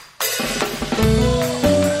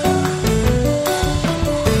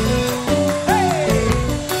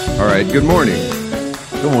right, good morning.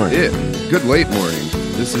 Good morning. Good late morning.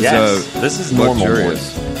 This is this is normal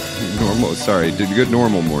luxurious. Normal, sorry, good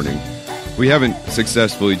normal morning. We haven't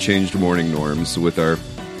successfully changed morning norms with our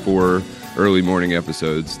 4 early morning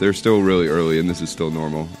episodes. They're still really early, and this is still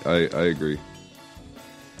normal. I agree.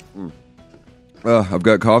 I've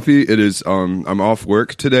got coffee. It is. I'm off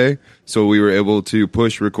work today, so we were able to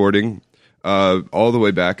push recording all the way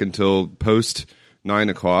back until post 9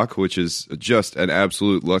 o'clock, which is just an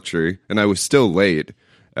absolute luxury. And I was still late.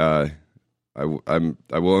 I will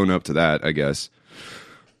own up to that, I guess.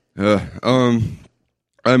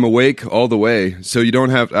 I'm awake all the way, so you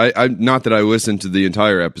don't have. I not that I listened to the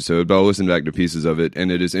entire episode, but I'll listen back to pieces of it,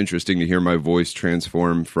 and it is interesting to hear my voice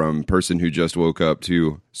transform from person who just woke up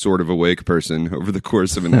to sort of awake person over the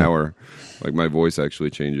course of an hour. Like my voice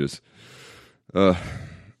actually changes. Yeah,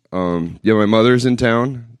 my mother's in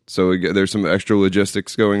town, so there's some extra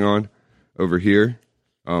logistics going on over here.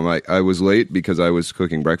 I was late because I was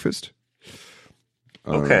cooking breakfast.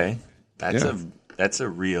 Okay, that's a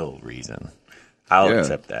real reason. I'll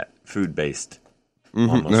accept that. Food-based,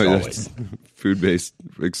 almost always. Food-based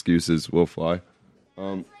excuses will fly.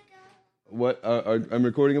 I'm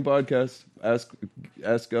recording a podcast.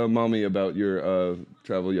 Ask Mommy about your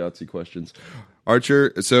travel Yahtzee questions.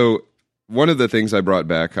 Archer, so one of the things I brought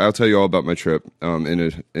back, I'll tell you all about my trip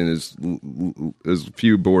in as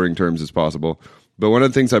few boring terms as possible. But one of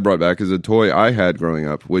the things I brought back is a toy I had growing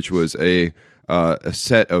up, which was a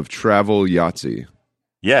set of travel Yahtzee.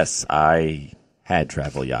 Yes, I had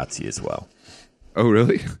travel Yahtzee as well. Oh,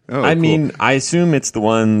 really? Oh, I mean, I assume it's the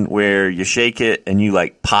one where you shake it and you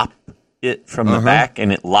like pop it from the back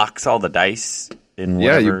and it locks all the dice in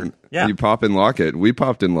whatever. You pop and lock it. We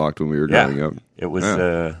popped and locked when we were growing up. It was,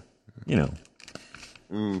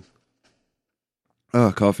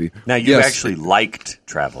 coffee. Now, you actually liked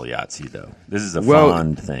travel Yahtzee, though. This is a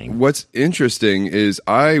fond thing. What's interesting is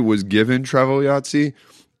I was given travel Yahtzee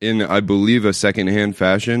in, I believe, a secondhand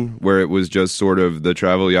fashion, where it was just sort of the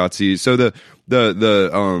travel Yahtzee. So the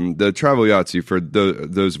travel Yahtzee, for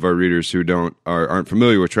those of our readers who aren't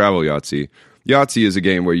familiar with travel Yahtzee, Yahtzee is a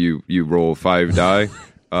game where you roll 5 die.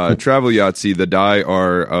 Travel Yahtzee, the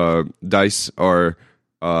dice are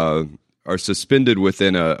suspended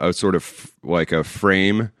within a sort of like a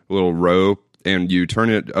frame, a little row, and you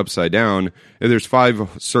turn it upside down, and there's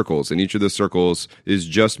 5 circles, and each of the circles is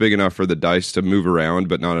just big enough for the dice to move around,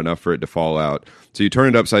 but not enough for it to fall out. So you turn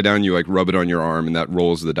it upside down, you like rub it on your arm, and that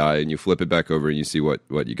rolls the die, and you flip it back over, and you see what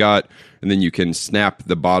you got, and then you can snap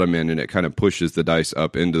the bottom end, and it kind of pushes the dice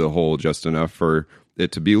up into the hole just enough for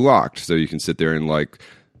it to be locked, so you can sit there and like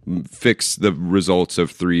fix the results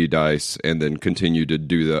of 3 dice, and then continue to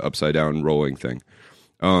do the upside down rolling thing.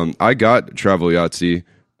 I got travel Yahtzee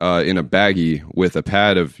in a baggie with a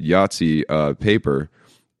pad of Yahtzee paper,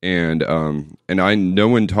 and no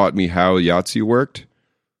one taught me how Yahtzee worked,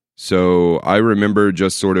 so I remember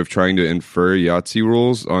just sort of trying to infer Yahtzee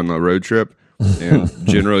rules on a road trip, and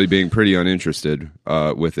generally being pretty uninterested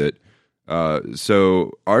with it.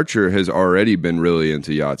 So Archer has already been really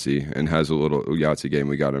into Yahtzee and has a little Yahtzee game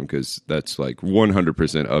we got him because that's like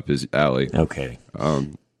 100% up his alley. Okay.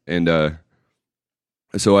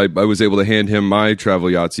 So I was able to hand him my travel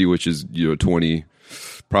Yahtzee, which is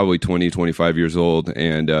 25 years old,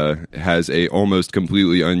 and has a almost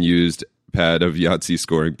completely unused pad of Yahtzee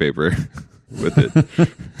scoring paper with it.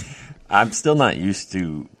 I'm still not used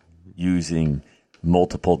to using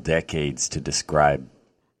multiple decades to describe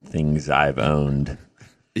things I've owned.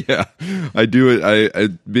 Yeah, I do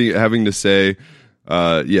it. Having to say,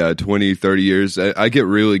 20, 30 years. I get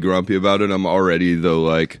really grumpy about it. I'm already the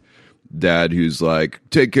like dad who's like,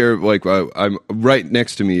 take care of, like, I'm right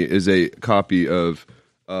next to me is a copy of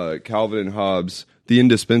Calvin and Hobbes, the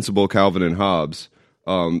indispensable Calvin and Hobbes,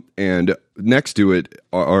 and next to it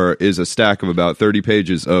is a stack of about 30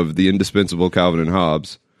 pages of the indispensable Calvin and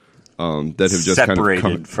Hobbes that have just separated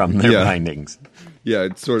kind of from their bindings. Yeah,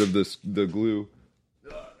 it's sort of the glue.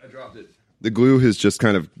 I dropped it. The glue has just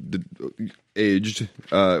kind of aged,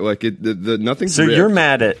 like it. Nothing's. So ripped. You're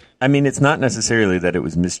mad at. I mean, it's not necessarily that it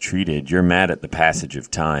was mistreated. You're mad at the passage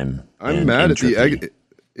of time. I'm mad entropy. At the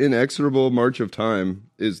inexorable march of time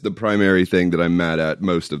is the primary thing that I'm mad at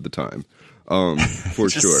most of the time. For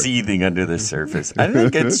just sure, seething under the surface. I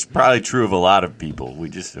think it's probably true of a lot of people.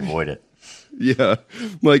 We just avoid it. Yeah,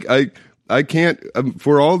 like I can't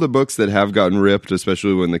for all the books that have gotten ripped,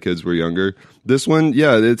 especially when the kids were younger. This one,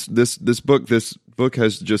 it's this book. This book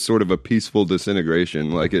has just sort of a peaceful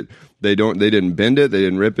disintegration. Like they didn't bend it, they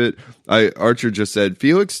didn't rip it. Archer just said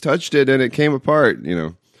Felix touched it and it came apart.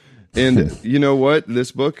 And you know what?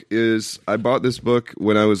 This book is. I bought this book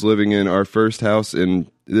when I was living in our first house in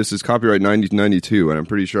this is copyright 1992, and I'm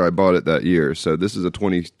pretty sure I bought it that year. So this is a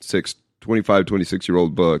 25,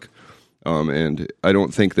 26-year-old book, and I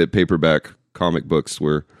don't think that paperback comic books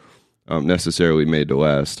were necessarily made to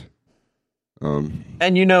last.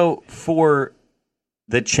 And for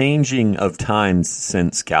the changing of times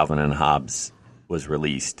since Calvin and Hobbes was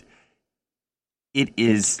released, it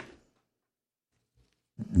is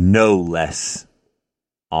no less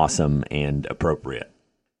awesome and appropriate.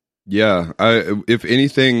 Yeah, if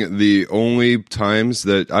anything, the only times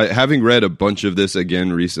that having read a bunch of this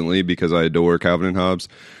again recently because I adore Calvin and Hobbes,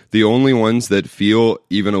 the only ones that feel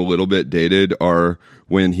even a little bit dated are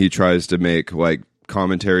when he tries to make like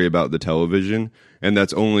commentary about the television, and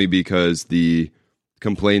that's only because the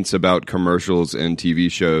complaints about commercials and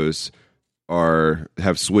TV shows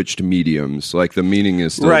have switched mediums. Like the meaning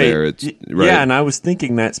is still there. It's right. Yeah, and I was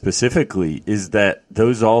thinking that specifically is that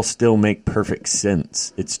those all still make perfect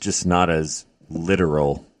sense. It's just not as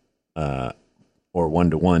literal or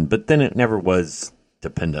one-to-one, but then it never was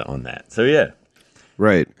dependent on that. So yeah.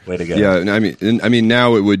 Right. Way to go. Yeah, I mean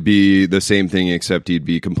now it would be the same thing except he'd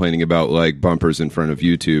be complaining about like bumpers in front of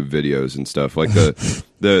YouTube videos and stuff. Like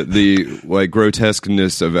the like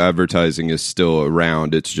grotesqueness of advertising is still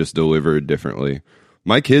around. It's just delivered differently.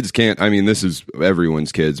 My kids can't. I mean, this is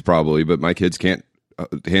everyone's kids probably, but my kids can't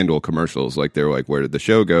handle commercials. Like they're like, where did the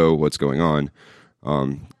show go? What's going on?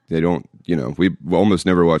 They don't. We almost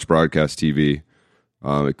never watch broadcast TV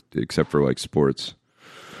except for like sports.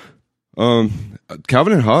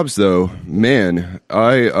 Calvin and Hobbes, though, man,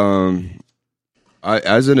 I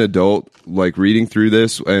as an adult, like reading through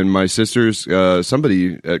this, and my sisters,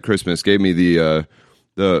 somebody at Christmas gave me the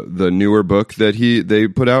newer book that they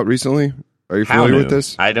put out recently. Are you familiar with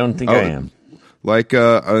this? I don't think I am. Like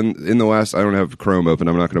in the last, I don't have Chrome open.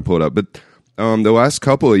 I'm not going to pull it up, but the last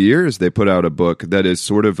couple of years, they put out a book that is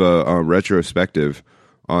sort of a retrospective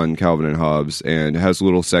on Calvin and Hobbes, and has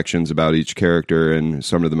little sections about each character and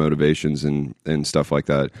some of the motivations and stuff like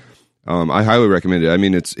that. I highly recommend it. I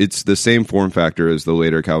mean, it's the same form factor as the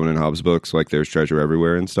later Calvin and Hobbes books, like There's Treasure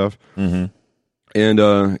Everywhere and stuff. Mm-hmm.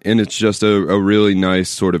 And it's just a really nice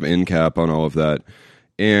sort of end cap on all of that.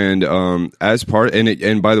 And as part,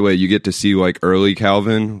 and by the way, you get to see like early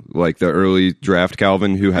Calvin, like the early draft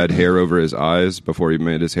Calvin who had hair over his eyes before he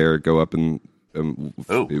made his hair go up and.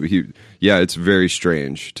 It's very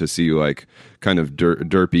strange to see like kind of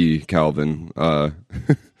derpy Calvin,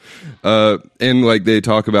 and like they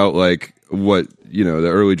talk about like what the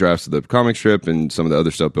early drafts of the comic strip and some of the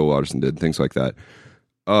other stuff Bill Watterson did, things like that.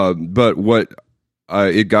 But what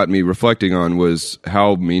it got me reflecting on was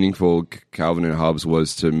how meaningful Calvin and Hobbes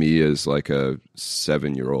was to me as like a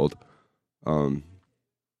 7-year-old.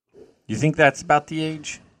 You think that's about the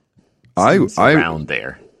age? Seems around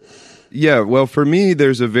there. Yeah, well, for me,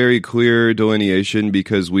 there's a very clear delineation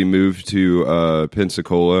because we moved to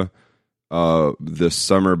Pensacola the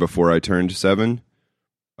summer before I turned 7.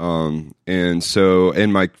 And so,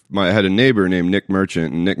 I had a neighbor named Nick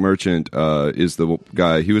Merchant, and Nick Merchant is the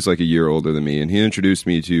guy. He was like a year older than me, and he introduced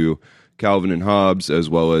me to Calvin and Hobbes as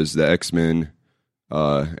well as the X-Men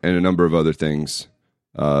and a number of other things.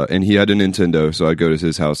 And he had a Nintendo, so I'd go to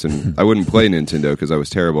his house, and I wouldn't play Nintendo because I was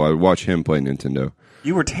terrible. I would watch him play Nintendo.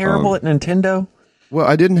 You were terrible at Nintendo? Well,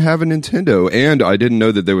 I didn't have a Nintendo, and I didn't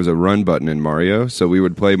know that there was a run button in Mario, so we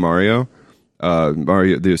would play Mario,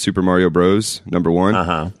 the Super Mario Bros.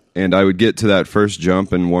 #1, and I would get to that first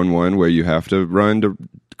jump in 1-1 where you have to run to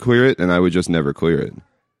clear it, and I would just never clear it.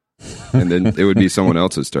 And then it would be someone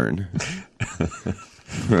else's turn.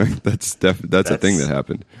 Right? That's a thing that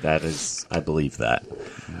happened. That is, I believe that.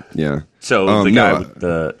 Yeah. So the guy with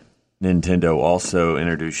the Nintendo also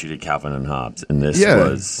introduced you to Calvin and Hobbes, and this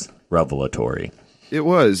was revelatory. It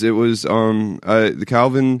was. The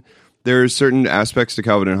Calvin. There's certain aspects to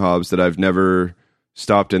Calvin and Hobbes that I've never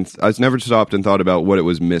stopped and thought about what it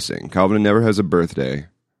was missing. Calvin never has a birthday,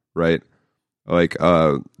 right? Like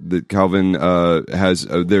the Calvin has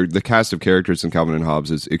the cast of characters in Calvin and Hobbes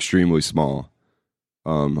is extremely small.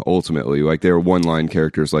 Ultimately, like they're one-line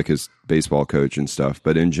characters, like his baseball coach and stuff.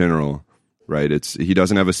 But in general. Right, he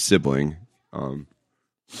doesn't have a sibling.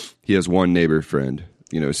 He has one neighbor friend,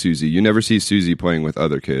 Susie. You never see Susie playing with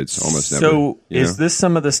other kids, almost never. So, is this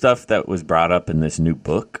some of the stuff that was brought up in this new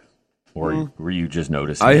book, or were you just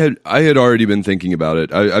noticing? I had already been thinking about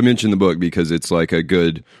it. I mentioned the book because it's like a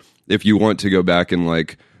good. If you want to go back and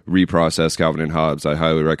like reprocess Calvin and Hobbes, I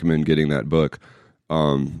highly recommend getting that book.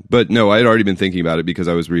 But no, I had already been thinking about it because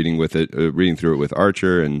I was reading through it with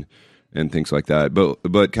Archer and things like that.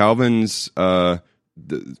 But Calvin's, I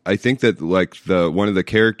think that like one of the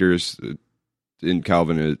characters in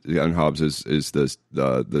Calvin and Hobbes is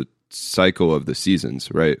the cycle of the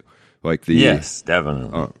seasons, right? Like yes,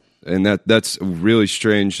 definitely. And that's really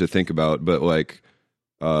strange to think about, but like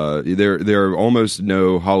there are almost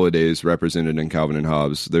no holidays represented in Calvin and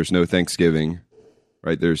Hobbes. There's no Thanksgiving,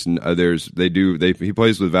 right? He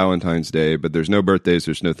plays with Valentine's Day, but there's no birthdays,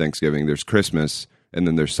 there's no Thanksgiving, there's Christmas, and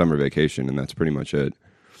then there's summer vacation, and that's pretty much it.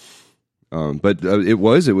 But it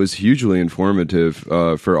was hugely informative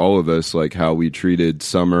for all of us, like how we treated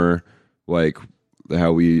summer, like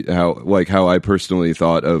how I personally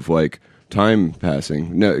thought of like time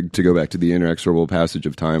passing. No, to go back to the inexorable passage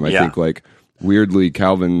of time, I think like weirdly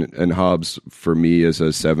Calvin and Hobbes for me as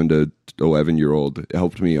a 7 to 11-year-old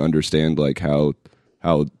helped me understand like how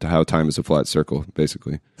time is a flat circle,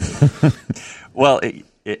 basically. Well,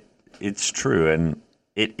 it's true, and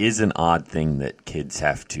it is an odd thing that kids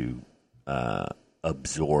have to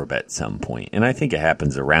absorb at some point, and I think it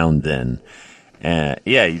happens around then.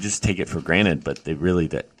 You just take it for granted, but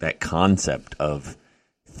that concept of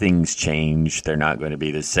things change, they're not going to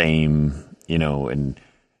be the same, and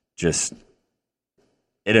just,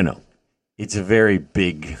 I don't know. It's a very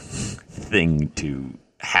big thing to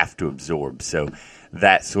have to absorb. So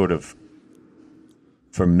that sort of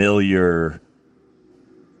familiar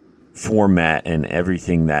format and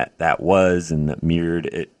everything that was and that mirrored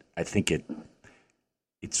it, I think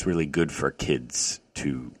it's really good for kids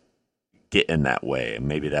to get in that way, and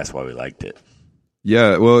maybe that's why we liked it.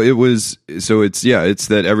 Yeah, well, it's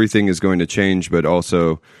that everything is going to change, but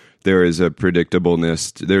also there is a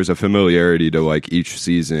predictableness, there's a familiarity to like each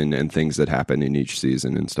season and things that happen in each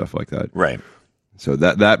season and stuff like that. Right. So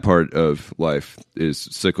that part of life is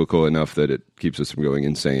cyclical enough that it keeps us from going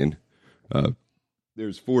insane.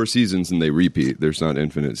 There's 4 seasons and they repeat. There's not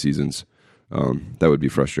infinite seasons. That would be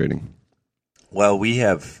frustrating. Well, we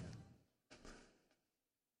have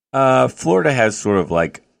Florida has sort of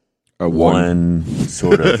like one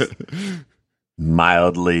sort of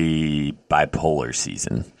mildly bipolar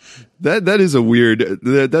season. That is a weird.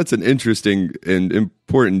 That's an interesting and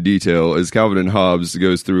important detail. As Calvin and Hobbes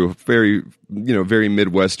goes through very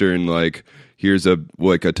Midwestern, like here's a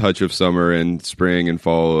touch of summer and spring and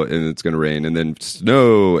fall and it's going to rain and then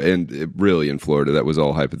snow, and really in Florida that was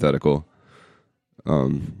all hypothetical.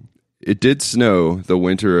 It did snow the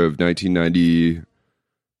winter of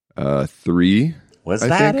 1993. Was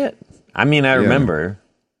that it? I mean, I remember.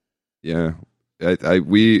 Yeah. I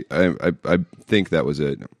think that was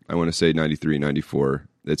it. I want to say 93, 94.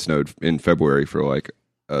 It snowed in February for like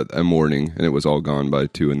a morning, and it was all gone by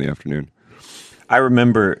 2 in the afternoon. I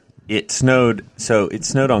remember it snowed. So it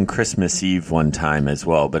snowed on Christmas Eve one time as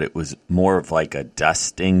well, but it was more of like a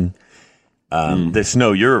dusting. The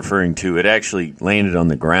snow you're referring to, it actually landed on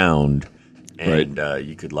the ground, and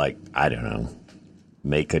you could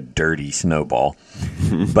make a dirty snowball.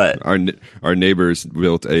 But our neighbors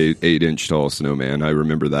built a 8-inch tall snowman. I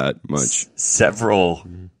remember that much. Several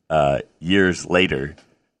years later,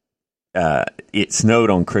 it snowed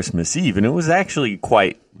on Christmas Eve, and it was actually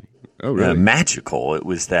quite magical. It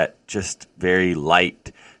was that just very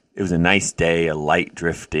light. It was a nice day, a light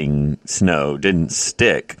drifting snow. Didn't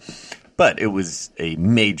stick, but it was a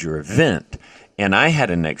major event. And I had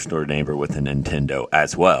a next door neighbor with a Nintendo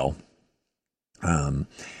as well.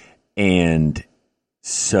 And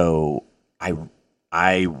so I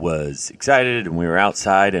was excited, and we were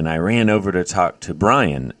outside, and I ran over to talk to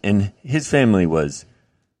Brian, and his family was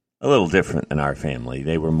a little different than our family.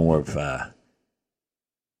 They were more of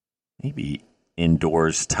maybe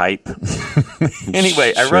indoors type.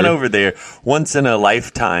 Anyway, I run over there once in a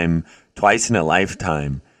lifetime, twice in a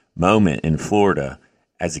lifetime moment in Florida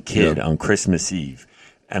as a kid on Christmas Eve.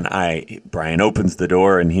 And Brian opens the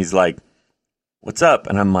door and he's like, "What's up?"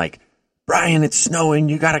 And I'm like, "Brian, it's snowing.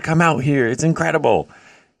 You got to come out here. It's incredible."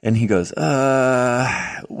 And he goes,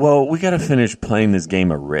 well, we got to finish playing this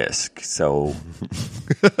game of Risk. So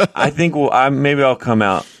I think maybe I'll come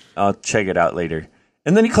out. I'll check it out later.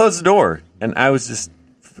 And then he closed the door. And I was just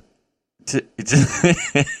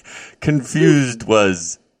confused,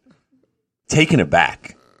 was taken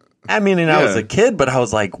aback. I mean, I was a kid, but I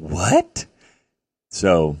was like, what?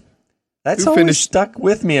 So that's always stuck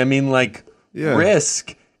with me. I mean, like,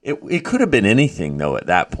 Risk. It could have been anything, though, at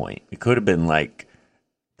that point. It could have been like,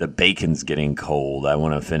 the bacon's getting cold. I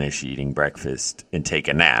want to finish eating breakfast and take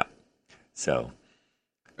a nap. So,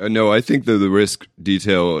 no, I think the Risk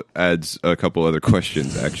detail adds a couple other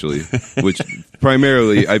questions, actually, which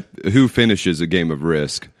primarily, who finishes a game of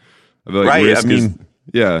Risk? Like, right. Risk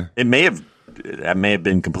it may have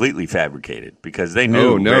been completely fabricated because they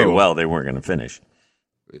knew very well they weren't going to finish.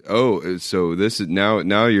 Oh, so this is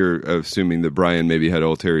now you're assuming that Brian maybe had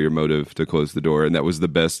ulterior motive to close the door, and that was the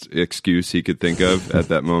best excuse he could think of at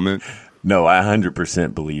that moment. No, I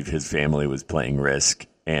 100% believe his family was playing Risk,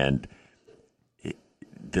 and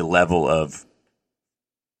the level of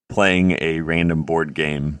playing a random board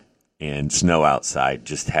game and snow outside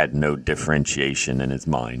just had no differentiation in his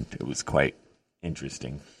mind. It was quite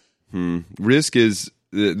interesting. Risk is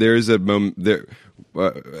there's a moment there.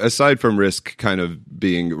 Aside from Risk kind of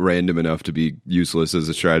being random enough to be useless as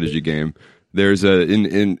a strategy game, there's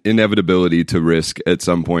an inevitability to Risk at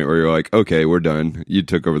some point where you're like, okay, we're done. You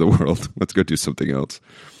took over the world. Let's go do something else.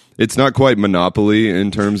 It's not quite Monopoly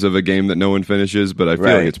in terms of a game that no one finishes, but I feel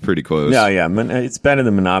like it's pretty close. Yeah. It's better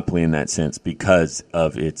than Monopoly in that sense because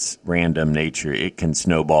of its random nature. It can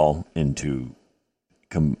snowball into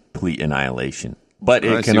complete annihilation, but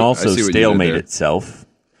it can also stalemate itself.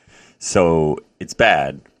 So it's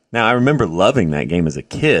bad. Now, I remember loving that game as a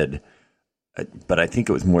kid, but I think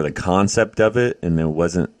it was more the concept of it, and it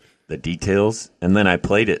wasn't the details. And then I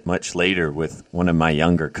played it much later with one of my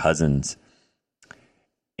younger cousins,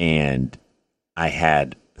 and I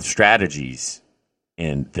had strategies,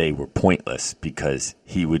 and they were pointless because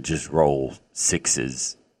he would just roll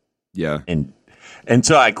sixes. Yeah. And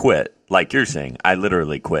so I quit. Like you're saying, I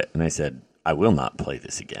literally quit, and I said, I will not play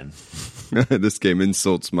this again. This game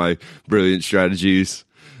insults my brilliant strategies.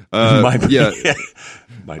 My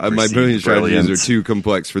brilliant strategies are too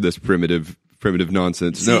complex for this primitive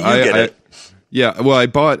nonsense. See, I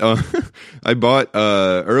bought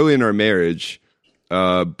early in our marriage,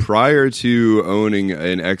 prior to owning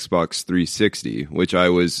an Xbox 360, which I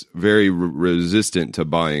was very resistant to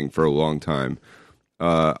buying for a long time.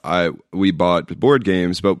 We bought board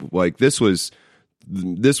games, but like this was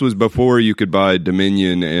before you could buy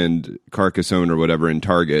Dominion and Carcassonne or whatever in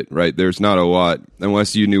Target, right? There's not a lot,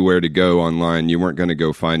 unless you knew where to go online. You weren't going to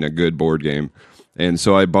go find a good board game. And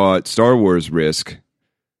so I bought Star Wars Risk,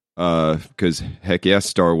 because heck yes,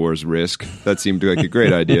 Star Wars Risk. That seemed like a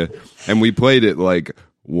great idea. And we played it like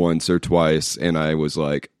once or twice, and I was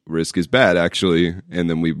like, Risk is bad, actually. And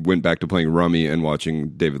then we went back to playing Rummy and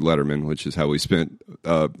watching David Letterman, which is how we spent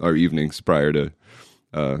our evenings prior to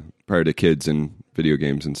kids and video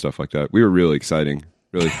games and stuff like that. We were really exciting.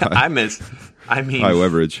 Really high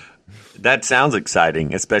leverage. That sounds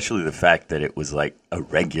exciting, especially the fact that it was like a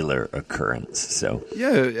regular occurrence. So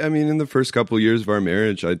yeah, I mean, in the first couple of years of our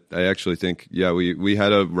marriage, I actually think, we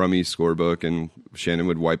had a Rummy scorebook, and Shannon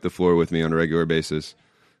would wipe the floor with me on a regular basis,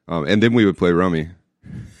 and then we would play Rummy.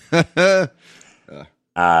 All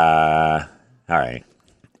right,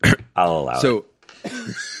 I'll allow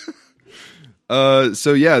it.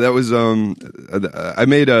 So yeah, that was I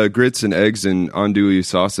made grits and eggs and andouille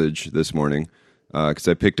sausage this morning because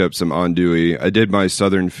I picked up some andouille. I did my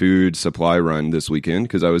Southern food supply run this weekend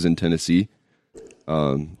because I was in Tennessee,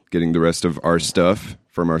 getting the rest of our stuff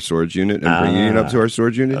from our storage unit and bringing it up to our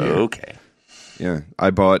storage unit here. Okay. Yeah, I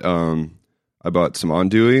bought some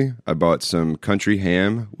andouille. I bought some country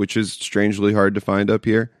ham, which is strangely hard to find up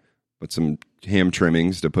here, but some ham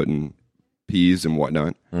trimmings to put in peas and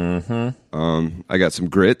whatnot. Mm-hmm. I got some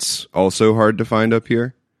grits, also hard to find up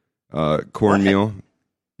here. Cornmeal.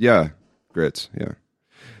 Yeah, grits. Yeah.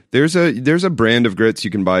 There's a brand of grits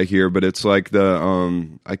you can buy here, but it's like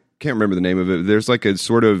I can't remember the name of it. There's like a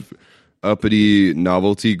sort of uppity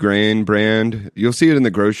novelty grain brand. You'll see it in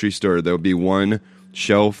the grocery store. There'll be one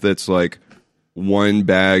shelf that's like one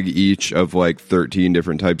bag each of like 13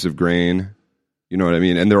 different types of grain. You know what I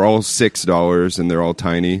mean? And they're all $6 and they're all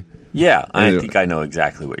tiny. Yeah, I think I know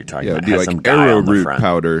exactly what you're talking about. It'd be like arrowroot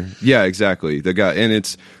powder. Yeah, exactly. The guy, and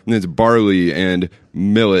it's barley and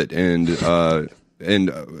millet and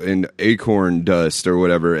acorn dust or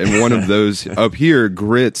whatever. And one of those up here,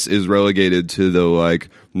 grits, is relegated to the like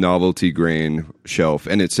novelty grain shelf,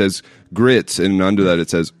 and it says grits, and under that it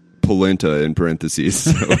says polenta in parentheses.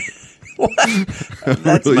 So.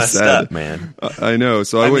 That's really messed sad. Up, man. I know.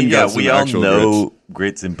 So I went and got some actual we all know grits.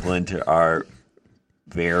 Grits and polenta are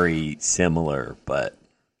very similar, but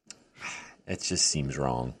it just seems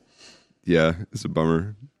wrong. Yeah, it's a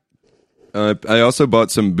bummer. I also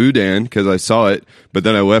bought some boudin because I saw it, but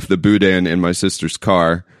then I left the boudin in my sister's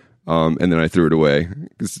car, and then I threw it away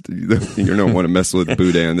because you don't want to mess with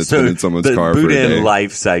boudin that's been in someone's car for a day. The boudin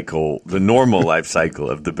life cycle, the normal life cycle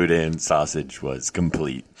of the boudin sausage was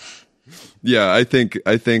complete. Yeah, I think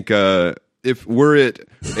if we're at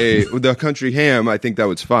the country ham, I think that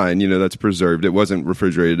was fine. You know, that's preserved. It wasn't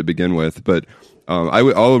refrigerated to begin with, but I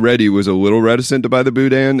already was a little reticent to buy the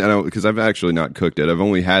boudin, because I've actually not cooked it. I've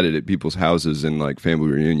only had it at people's houses in like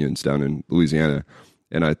family reunions down in Louisiana,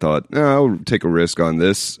 and I thought, I'll take a risk on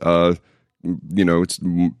this. it's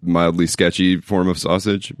mildly sketchy form of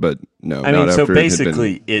sausage, but no. I mean, so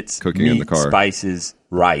basically, it's cooking meat, in the car. Spices,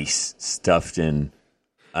 rice stuffed in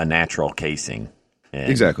a natural casing.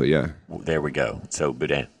 Exactly. Yeah. There we go. So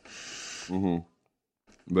boudin. Mm-hmm.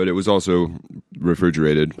 But it was also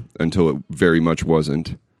refrigerated until it very much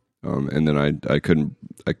wasn't, and then I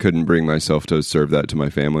couldn't bring myself to serve that to my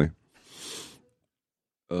family.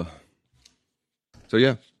 So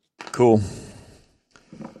yeah, cool.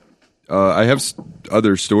 I have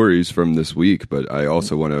other stories from this week, but I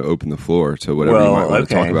also want to open the floor to whatever you might want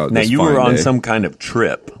to talk about. Now, you were on some kind of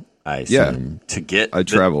trip, I assume, to get I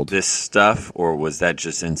traveled this stuff, or was that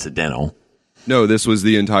just incidental? No, this was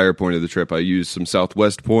the entire point of the trip. I used some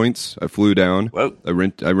Southwest points. I flew down. Whoa. I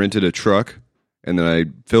rented a truck, and then I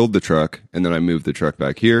filled the truck, and then I moved the truck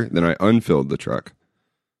back here. Then I unfilled the truck,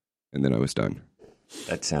 and then I was done.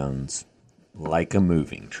 That sounds like a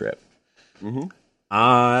moving trip. Mm-hmm.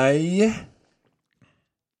 I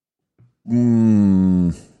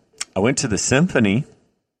went to the symphony.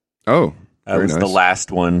 Oh, that was nice. The last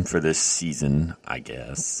one for this season, I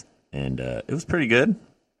guess, and it was pretty good.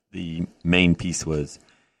 The main piece was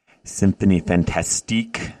Symphonie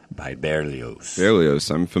Fantastique by Berlioz. Berlioz,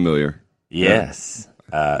 I'm familiar. Yes.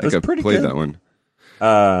 I think I played that one.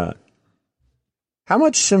 How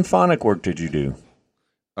much symphonic work did you do?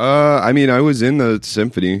 I mean, I was in the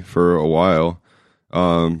symphony for a while.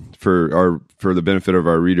 For the benefit of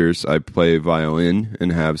our readers, I play violin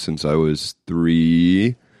and have since I was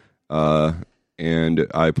 3. And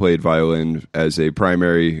I played violin as a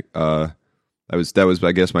primary that was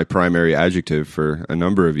I guess my primary adjective for a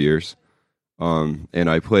number of years. And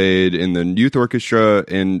I played in the youth orchestra,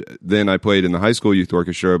 and then I played in the high school youth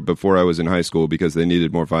orchestra before I was in high school because they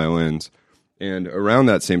needed more violins. And around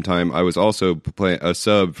that same time, I was also playing a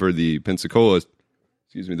sub for the Pensacola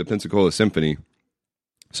Symphony.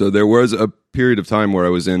 So there was a period of time where I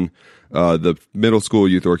was in the middle school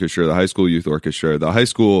youth orchestra, the high school youth orchestra, the high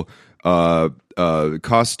school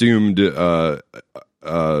costumed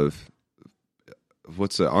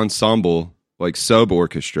what's the ensemble, like sub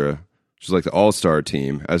orchestra, which is like the all-star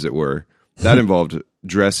team, as it were. That involved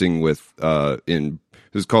dressing with it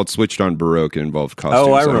was called Switched on Baroque. It involved costumes.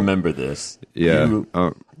 Oh, I remember this. Yeah.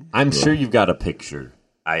 I'm sure you've got a picture.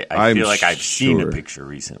 I feel like I've seen a picture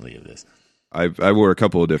recently of this. I wore a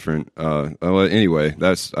couple of different. Anyway,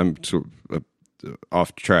 I'm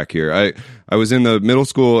off track here. I was in the middle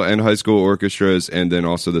school and high school orchestras, and then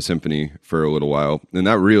also the symphony for a little while, and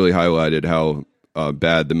that really highlighted how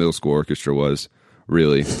bad the middle school orchestra was.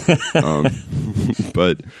 Really,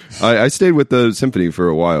 but I stayed with the symphony for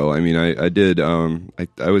a while. I mean, I did.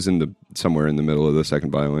 I was somewhere in the middle of the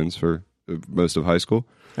second violins for most of high school.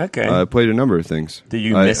 Okay, I played a number of things. Do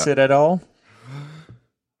you miss it at all?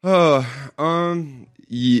 I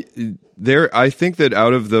think that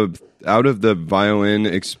out of the violin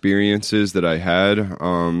experiences that I had,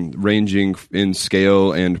 ranging in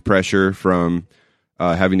scale and pressure from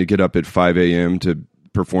having to get up at 5 a.m. to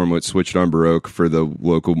perform what's Switched on Baroque for the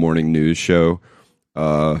local morning news show,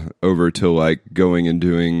 over to like going and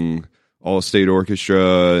doing all state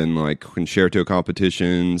orchestra and like concerto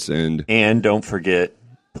competitions and don't forget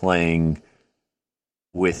playing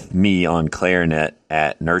with me on clarinet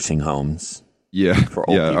at nursing homes. Yeah, for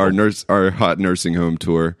old people. Our hot nursing home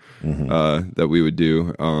tour that we would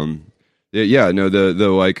do. You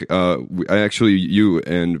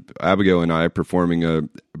and Abigail and I are performing a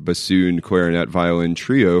bassoon, clarinet, violin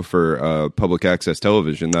trio for public access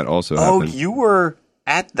television. That also happened. Oh, you were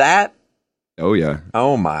at that? Oh, yeah.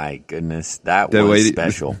 Oh, my goodness. That was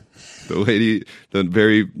special. The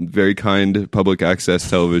very, very kind public access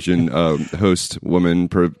television host woman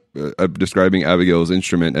describing Abigail's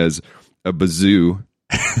instrument as a bazoo,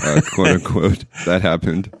 quote unquote. That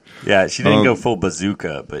happened. Yeah, she didn't go full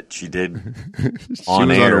bazooka, but she did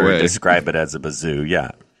on air describe it as a bazoo.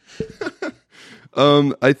 Yeah.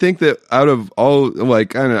 I think that out of all,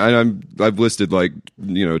 like, I've listed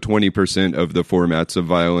 20% of the formats of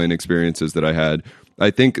violin experiences that I had.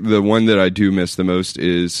 I think the one that I do miss the most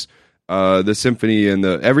is the symphony and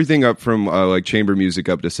everything up from like chamber music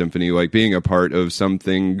up to symphony, like being a part of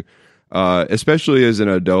something. Especially as an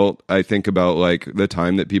adult, I think about like the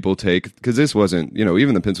time that people take, because this wasn't,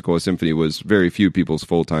 even the Pensacola Symphony was very few people's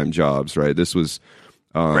full-time jobs, right? This was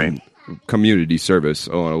community service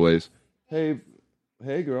a lot of ways. Hey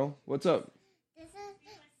girl, what's up? This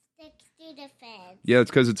sticks to the fence. Yeah, it's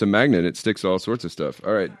because it's a magnet. It sticks to all sorts of stuff.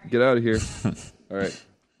 All right, get out of here. All right.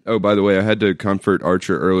 Oh, by the way, I had to comfort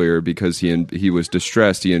Archer earlier because he was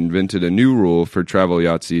distressed. He invented a new rule for travel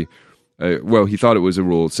Yahtzee. He thought it was a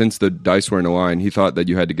rule. Since the dice were in a line, he thought that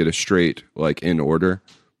you had to get a straight, like, in order.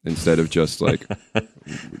 instead of just like,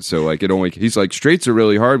 so like it only, he's like, straights are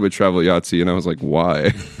really hard with travel Yahtzee. And I was like,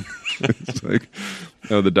 why? It's like,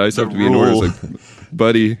 no, the dice have to be in order. It's like,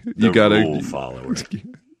 buddy, you got to follow it.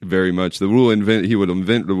 Very much. The rule he would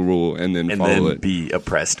invent the rule and then follow it. Be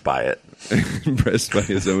oppressed by it. Impressed by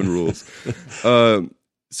his own rules.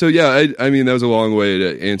 So yeah, I mean that was a long way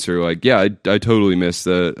to answer. Like, yeah, I totally miss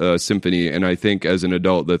the symphony, and I think as an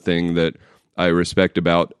adult, the thing that I respect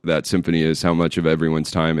about that symphony is how much of everyone's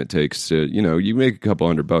time it takes to, you make a couple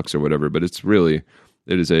 $100 or whatever, but it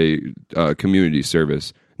is a community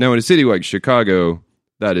service. Now in a city like Chicago,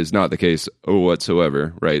 that is not the case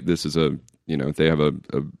whatsoever, right? This is they have a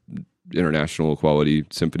international quality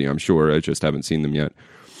symphony, I'm sure. I just haven't seen them yet.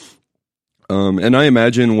 And I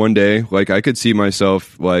imagine one day, like I could see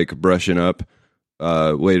myself like brushing up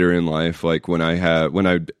later in life, like when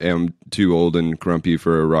I am too old and grumpy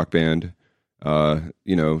for a rock band,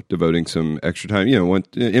 devoting some extra time,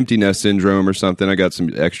 empty nest syndrome or something. I got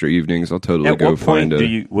some extra evenings. I'll totally go find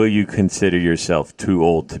will you consider yourself too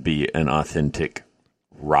old to be an authentic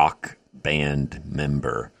rock band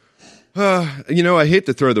member? I hate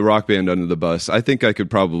to throw the rock band under the bus. I think I could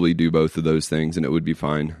probably do both of those things and it would be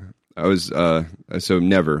fine. I was, so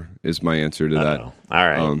never is my answer to that. All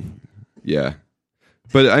right. Yeah.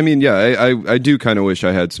 But I mean, yeah, I do kind of wish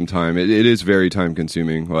I had some time. It is very time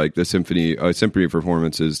consuming. Like the symphony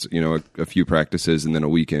performance is, a few practices and then a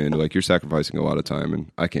weekend. Like you're sacrificing a lot of time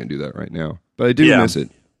and I can't do that right now. But I do miss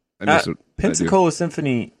it. I miss it. Pensacola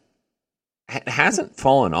Symphony hasn't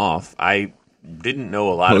fallen off. I didn't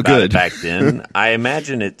know a lot about it back then. I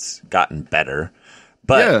imagine it's gotten better.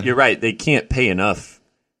 But You're right. They can't pay enough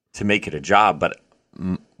to make it a job, but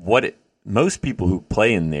most people who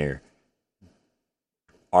play in there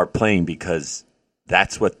are playing because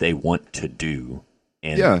that's what they want to do,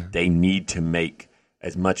 and they need to make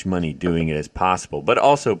as much money doing it as possible. But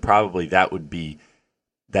also probably that would be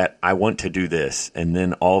that I want to do this, and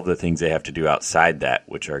then all the things they have to do outside that,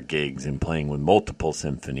 which are gigs and playing with multiple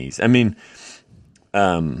symphonies. I mean,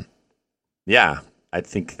 I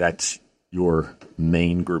think that's your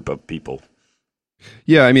main group of people.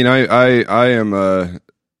 Yeah, I mean, I am.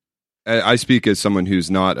 I speak as someone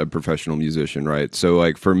who's not a professional musician, right? So,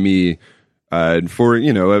 like for me, for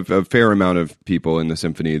a fair amount of people in the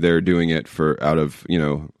symphony, they're doing it out of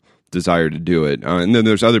desire to do it, and then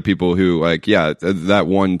there's other people who that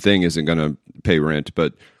one thing isn't going to pay rent,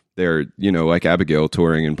 but they're like Abigail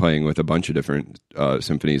touring and playing with a bunch of different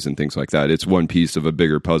symphonies and things like that. It's one piece of a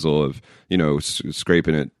bigger puzzle of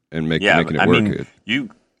scraping it and making it work.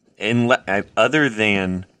 Other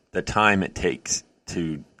than the time it takes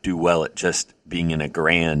to do well at just being in a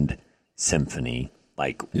grand symphony,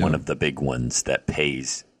 like one of the big ones that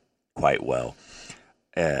pays quite well,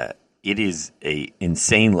 it is a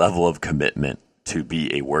insane level of commitment to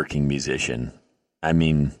be a working musician. I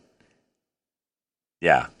mean,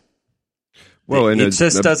 yeah. Well, it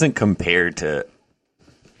just doesn't compare to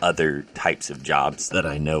other types of jobs that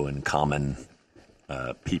I know in common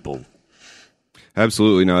people.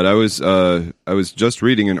 Absolutely not. I was just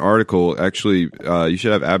reading an article. Actually, you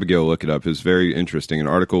should have Abigail look it up. It's very interesting. An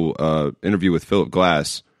article, interview with Philip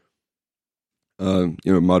Glass,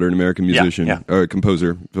 modern American musician or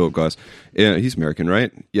composer, Philip Glass. Yeah, he's American,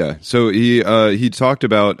 right? Yeah. So he talked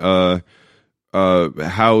about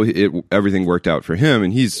how everything worked out for him,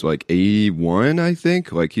 and he's like 81, I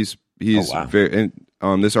think. Like he's very.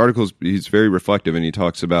 And this article he's very reflective, and he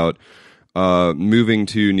talks about moving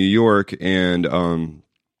to New York, and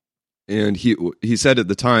he said at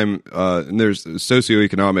the time, and there's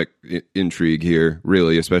socioeconomic intrigue here,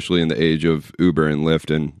 really, especially in the age of Uber and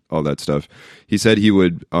Lyft and all that stuff. He said he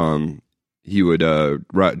would drive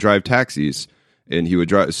taxis, and he would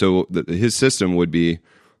drive. So his system would be,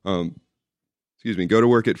 go to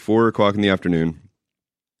work at 4:00 in the afternoon,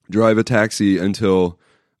 drive a taxi until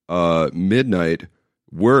midnight,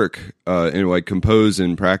 work and like compose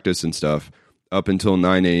and practice and stuff up until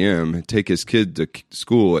 9 a.m., take his kid to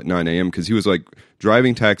school at 9 a.m. because he was like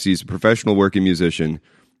driving taxis, a professional working musician,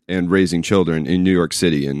 and raising children in New York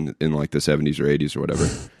City in like the 70s or 80s or whatever.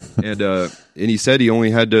 And he said he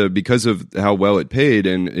only had to, because of how well it paid,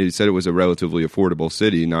 and he said it was a relatively affordable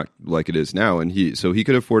city, not like it is now, and he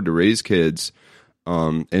could afford to raise kids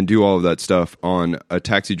and do all of that stuff on a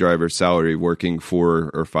taxi driver's salary, working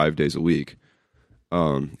 4 or 5 days a week.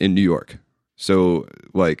 In New York. So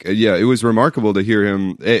it was remarkable to hear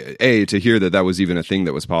him, to hear that was even a thing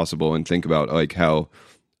that was possible, and think about like how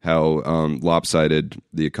lopsided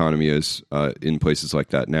the economy is in places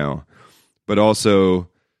like that now. But also,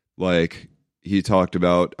 like he talked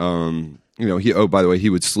about, by the way, he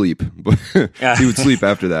would sleep. He would sleep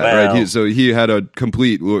after that, well, right? So he had a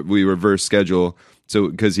complete reverse schedule. So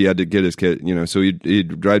because he had to get his kid, so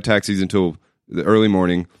he'd drive taxis until the early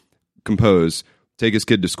morning, compose, take his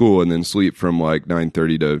kid to school, and then sleep from like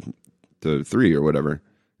 9:30 to 3 or whatever,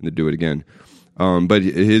 and then do it again. But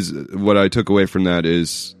what I took away from that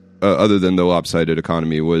is, other than the lopsided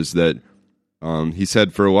economy, was that he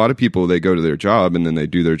said for a lot of people, they go to their job and then they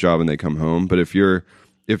do their job and they come home. But if you're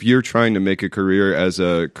trying to make a career as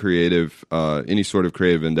a creative, any sort of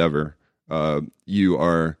creative endeavor, you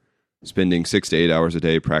are spending 6 to 8 hours a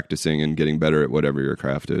day practicing and getting better at whatever your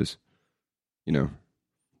craft is,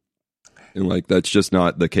 and like that's just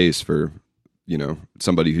not the case for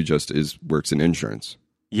somebody who just works in insurance.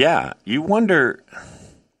 Yeah, you wonder,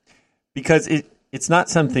 because it's not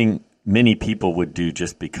something many people would do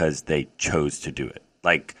just because they chose to do it.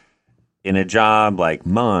 Like in a job like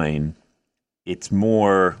mine, it's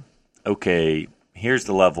more, okay, here's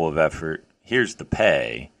the level of effort, here's the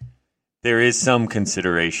pay. There is some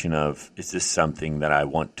consideration of, is this something that I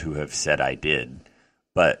want to have said I did?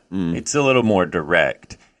 But it's a little more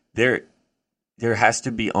direct. There has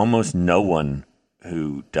to be almost no one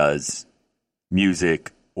who does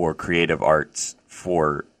music or creative arts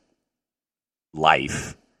for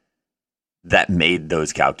life that made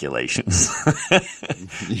those calculations.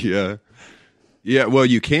 Yeah. Well,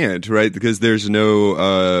 you can't, right? Because there's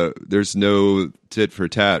no tit for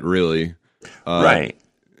tat, really. Right.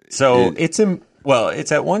 So it's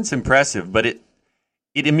at once impressive, but it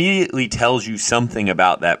immediately tells you something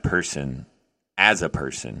about that person as a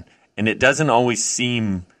person, and it doesn't always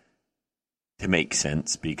seem to make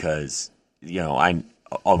sense because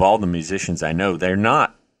of all the musicians I know, they're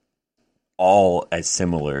not all as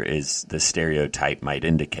similar as the stereotype might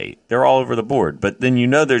indicate. They're all over the board, but then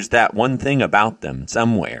there's that one thing about them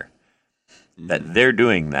somewhere that they're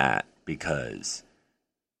doing that because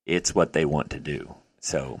it's what they want to do.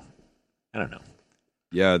 So, I don't know.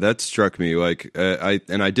 Yeah, that struck me. Like, I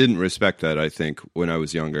didn't respect that, I think, when I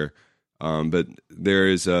was younger. But there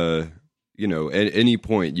is at any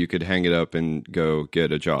point you could hang it up and go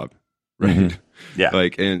get a job, right? Mm-hmm. Yeah.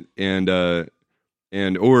 Like, or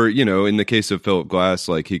in the case of Philip Glass,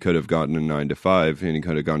 like he could have gotten a 9 to 5 and he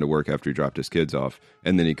could have gone to work after he dropped his kids off,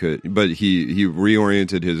 and then he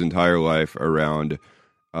reoriented his entire life around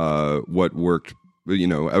what worked,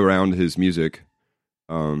 around his music.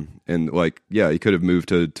 And like, yeah, he could have moved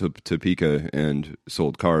to Topeka and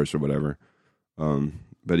sold cars or whatever.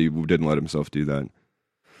 But he didn't let himself do that.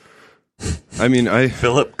 I mean,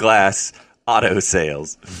 Philip Glass auto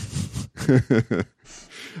sales.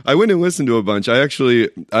 I went and listened to a bunch.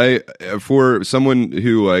 For someone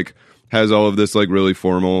who like has all of this like really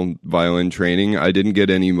formal violin training, I didn't get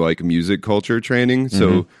any like music culture training.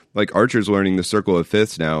 So like Archer's learning the circle of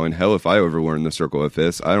fifths now, and hell, if I ever learned the circle of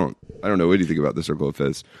fifths, I don't know anything about the circle of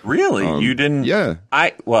fifths. Really? You didn't? Yeah.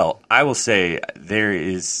 I will say there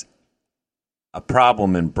is a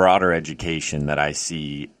problem in broader education that I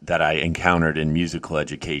see, that I encountered in musical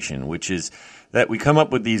education, which is that we come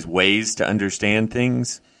up with these ways to understand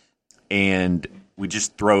things and we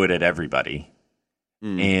just throw it at everybody.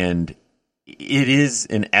 And it is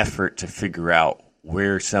an effort to figure out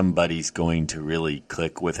where somebody's going to really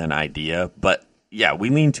click with an idea. But yeah, we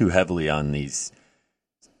lean too heavily on these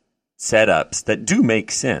setups that do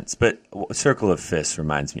make sense. But Circle of Fifths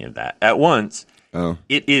reminds me of that. At once,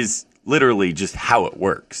 it is literally just how it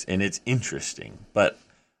works, and it's interesting. But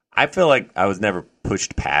I feel like I was never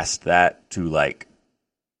pushed past that to like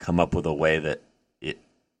come up with a way that it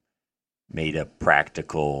made a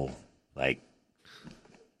practical like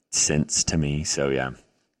sense to me. So yeah.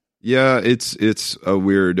 Yeah, it's a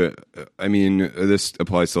weird. I mean, this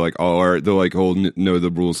applies to like all art, the like whole know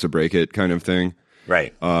the rules to break it kind of thing,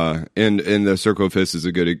 right? And the Circle of Fifths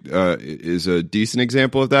is a decent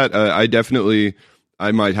example of that.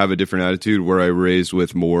 I might have a different attitude where I raised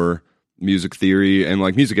with more music theory and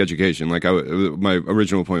like music education. Like my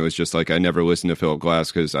original point was just like I never listened to Philip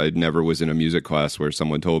Glass because I never was in a music class where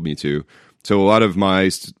someone told me to. So a lot of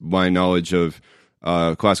my knowledge of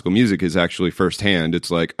classical music is actually firsthand.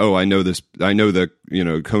 It's like, oh, I know this. I know the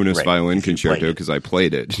Conus violin concerto because I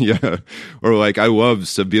played it. Yeah, or like I love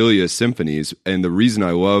Sibelius symphonies, and the reason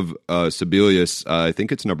I love Sibelius, I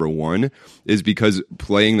think it's number 1, is because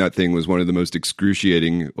playing that thing was one of the most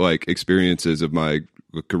excruciating like experiences of my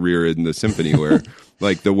career in the symphony, where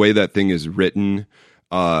like the way that thing is written,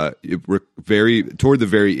 toward the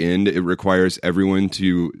very end, it requires everyone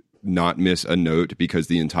to not miss a note because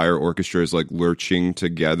the entire orchestra is like lurching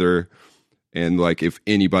together And like if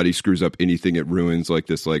anybody screws up anything, it ruins like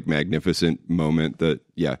this like magnificent moment that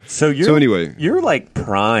So anyway, you're like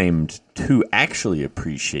primed to actually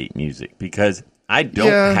appreciate music because I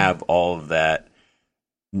don't have all of that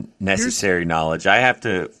necessary knowledge. I have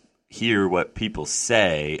to hear what people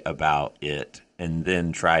say about it and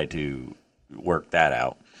then try to work that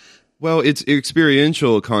out. Well, it's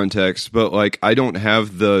experiential context, but like I don't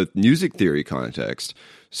have the music theory context.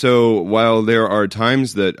 So while there are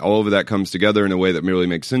times that all of that comes together in a way that really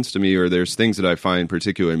makes sense to me, or there's things that I find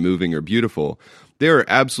particularly moving or beautiful, there are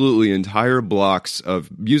absolutely entire blocks of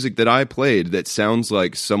music that I played that sounds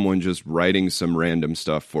like someone just writing some random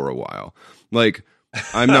stuff for a while. Like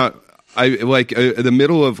I'm not, the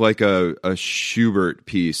middle of like a Schubert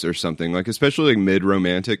piece or something, like especially like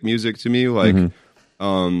mid-romantic music to me, like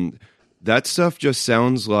that stuff just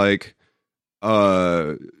sounds like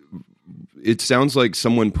it sounds like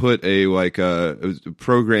someone put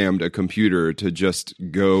programmed a computer to just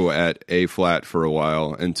go at A flat for a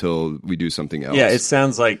while until we do something else. Yeah, it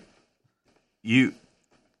sounds like you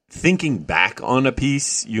thinking back on a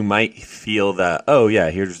piece, you might feel that, oh yeah,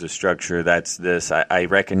 here's the structure, that's this, I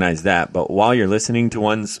recognize that. But while you're listening to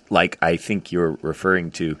ones like I think you're referring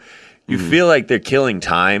to, you feel like they're killing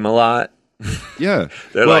time a lot. Yeah.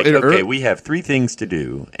 They're like, okay, we have 3 things to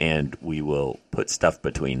do and we will put stuff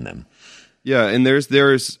between them. Yeah, and there's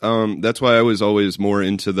that's why I was always more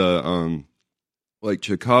into the like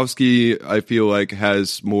Tchaikovsky, I feel like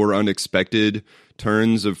has more unexpected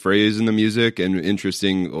turns of phrase in the music and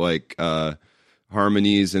interesting like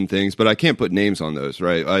harmonies and things, but I can't put names on those,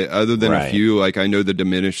 right? Other than a few, like I know the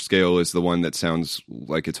diminished scale is the one that sounds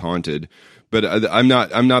like it's haunted, but I'm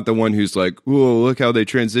not the one who's like, "Ooh, look how they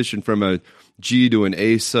transition from a G to an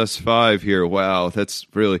A sus5 here. Wow, that's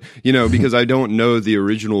really," because I don't know the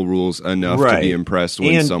original rules enough to be impressed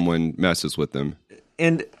when someone messes with them.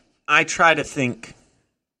 And I try to think,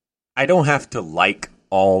 I don't have to like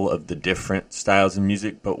all of the different styles of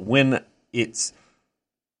music, but when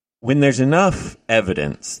there's enough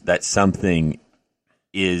evidence that something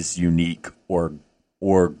is unique or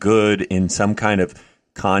good in some kind of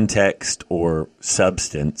context or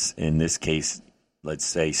substance, in this case, let's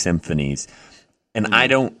say symphonies, and I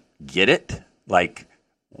don't get it, like,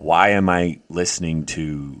 why am I listening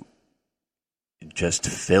to just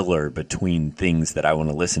filler between things that I want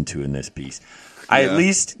to listen to in this piece? I at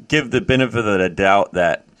least give the benefit of the doubt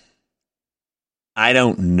that I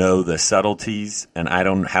don't know the subtleties and I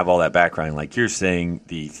don't have all that background. Like you're saying,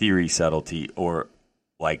 the theory subtlety, or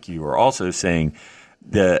like you were also saying,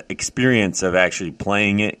 the experience of actually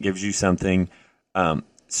playing it gives you something.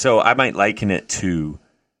 So I might liken it to,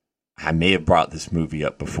 I may have brought this movie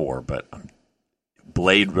up before, but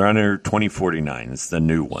Blade Runner 2049 is the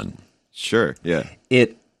new one. Sure, yeah.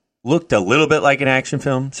 It looked a little bit like an action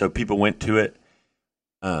film, so people went to it.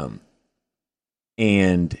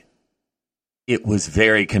 And it was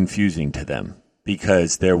very confusing to them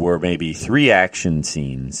because there were maybe 3 action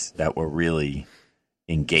scenes that were really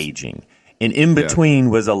engaging. And in between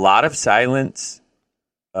was a lot of silence,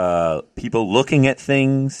 people looking at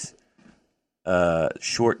things,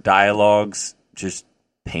 short dialogues, just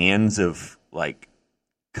pans of like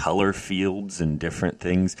color fields and different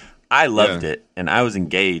things. I loved it, and I was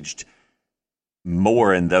engaged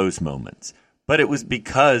more in those moments. But it was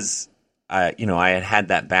because I had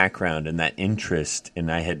that background and that interest, and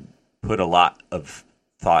I had put a lot of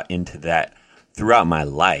thought into that throughout my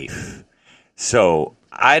life. So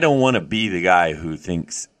I don't want to be the guy who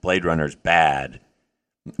thinks Blade Runner's bad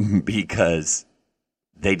because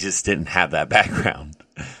they just didn't have that background.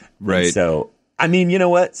 Right. And so, I mean, you know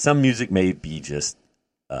what? Some music may be just,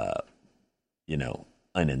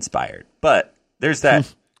 uninspired. But there's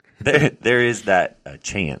that, there is that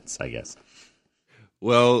chance, I guess.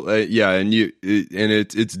 Well, and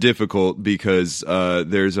it's difficult because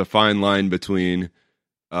there's a fine line between,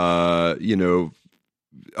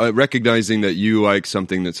 recognizing that you like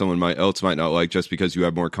something that someone else might not like just because you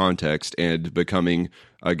have more context, and becoming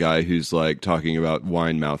a guy who's like talking about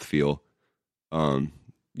wine mouthfeel.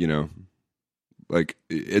 Like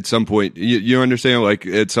at some point, you understand. Like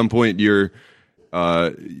at some point, you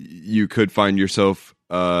could find yourself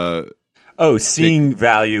seeing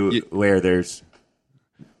value where there's.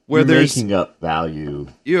 Where there's making up value,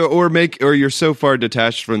 or you're so far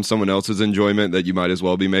detached from someone else's enjoyment that you might as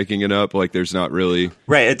well be making it up. Like there's not really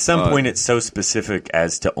right. At some point, it's so specific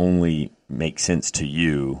as to only make sense to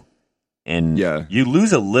you, and you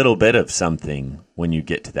lose a little bit of something when you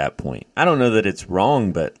get to that point. I don't know that it's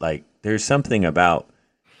wrong, but like there's something about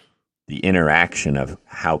the interaction of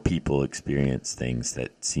how people experience things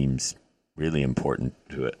that seems really important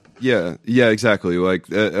to it. Yeah, exactly. Like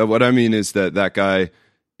what I mean is that guy.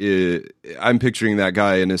 I'm picturing that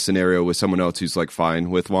guy in a scenario with someone else who's like fine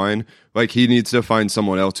with wine. Like he needs to find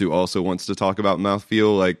someone else who also wants to talk about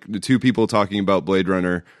mouthfeel. Like the two people talking about Blade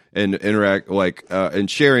Runner and interact and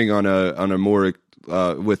sharing on a more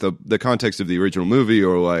with the context of the original movie,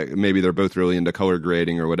 or like maybe they're both really into color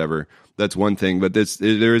grading or whatever. That's one thing. But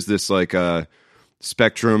there is this like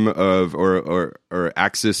spectrum of or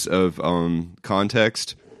axis of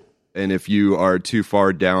context. And if you are too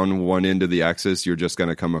far down one end of the axis, you're just going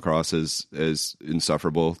to come across as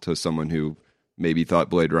insufferable to someone who maybe thought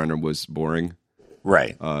Blade Runner was boring.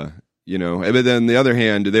 Right. But then on the other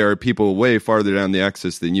hand, there are people way farther down the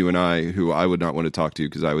axis than you and I who I would not want to talk to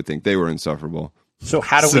because I would think they were insufferable. So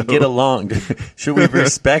how do we get along? Should we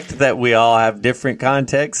respect that we all have different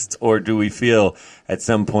contexts, or do we feel at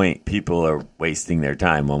some point people are wasting their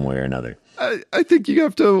time one way or another? I think you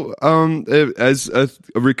have to, as a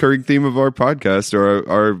recurring theme of our podcast,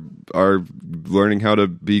 or our learning how to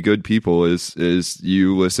be good people, is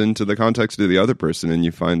you listen to the context of the other person and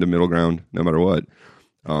you find a middle ground no matter what.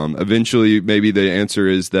 Eventually, maybe the answer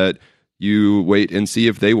is that you wait and see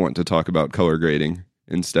if they want to talk about color grading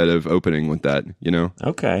instead of opening with that,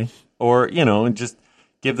 Okay. Or, just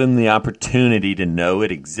give them the opportunity to know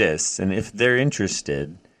it exists. And if they're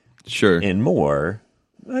interested in more...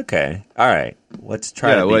 Okay. All right. Let's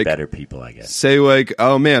try to be better people, I guess. Say like,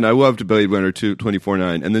 oh man, I loved Blade Runner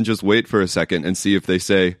 2049, and then just wait for a second and see if they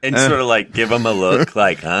say... And sort of like give them a look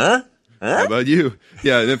like, huh? How about you?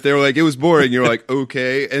 Yeah, and if they're like, it was boring, you're like,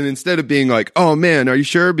 okay. And instead of being like, oh man, are you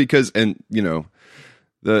sure? Because, and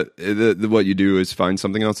the what you do is find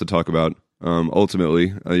something else to talk about.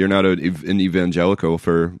 Ultimately, you're not an evangelical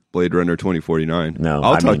for Blade Runner 2049. No,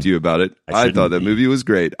 I'll talk to you about it. I thought that movie was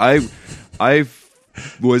great. I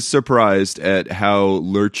was surprised at how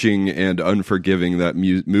lurching and unforgiving that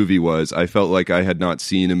movie was. I felt like I had not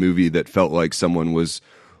seen a movie that felt like someone was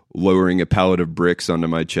lowering a pallet of bricks onto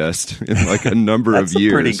my chest in like a number of years. That's a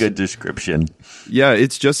pretty good description. Yeah,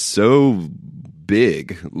 it's just so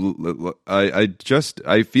big. I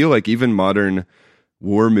feel like even modern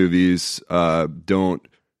war movies don't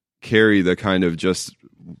carry the kind of just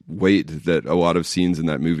weight that a lot of scenes in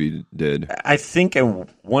that movie did. I think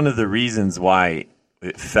one of the reasons why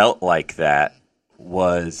it felt like that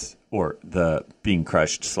was, or the being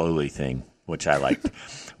crushed slowly thing, which I liked,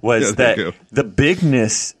 was that the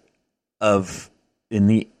bigness in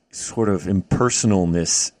the sort of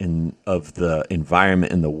impersonalness of the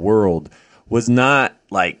environment in the world was not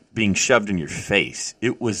like being shoved in your face.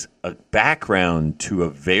 It was a background to a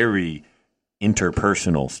very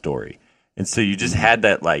interpersonal story. And so you just had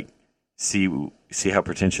that like, see how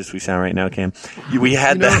pretentious we sound right now, Cam? We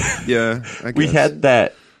had that. Yeah, I guess. We had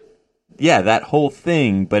that. Yeah, that whole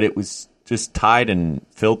thing, but it was just tied and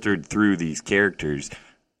filtered through these characters,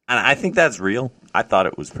 and I think that's real. I thought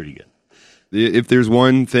it was pretty good. If there's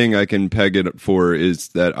one thing I can peg it for, is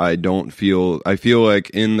that I feel like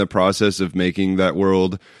in the process of making that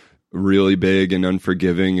world really big and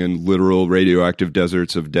unforgiving and literal radioactive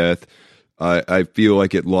deserts of death, I feel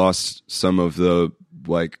like it lost some of the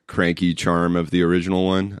like cranky charm of the original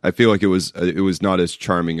one. I feel like it was not as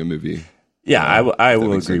charming a movie. Yeah, I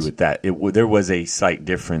will agree with that. There was a slight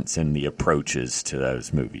difference in the approaches to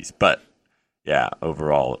those movies, but yeah,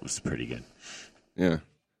 overall it was pretty good. Yeah,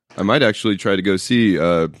 I might actually try to go see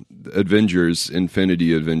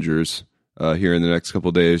Infinity Avengers here in the next couple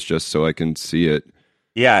of days, just so I can see it.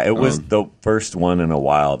 Yeah, it was the first one in a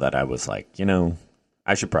while that I was like,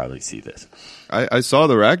 I should probably see this. I saw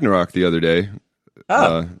the Ragnarok the other day.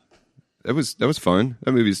 Oh. That was fun.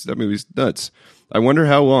 That movie's nuts. I wonder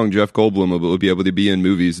how long Jeff Goldblum will be able to be in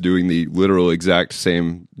movies doing the literal exact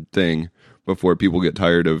same thing before people get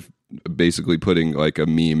tired of basically putting like a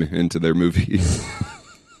meme into their movie.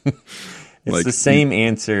 It's like, the same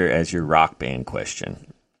answer as your Rock Band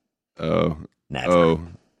question. Oh. Never. Oh,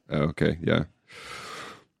 okay, yeah.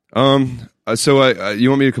 So you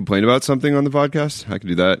want me to complain about something on the podcast? I can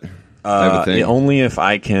do that. I have a thing. Only if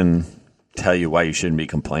I can tell you why you shouldn't be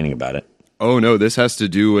complaining about it. Oh no, this has to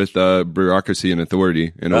do with bureaucasi and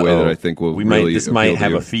authority in a way that I think will This might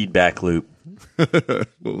have a feedback loop.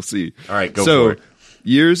 We'll see. All right, go for it. A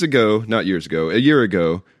year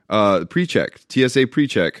ago, TSA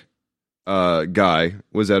pre-check guy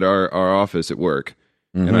was at our office at work,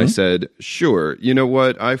 and I said, sure, you know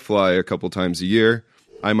what? I fly a couple times a year.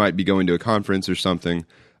 I might be going to a conference or something.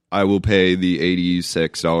 I will pay the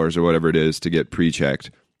 $86 or whatever it is to get pre-checked.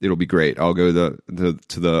 It'll be great. I'll go to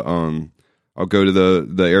the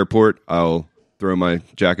airport. I'll throw my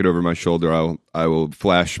jacket over my shoulder. I will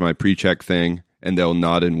flash my pre-check thing, and they'll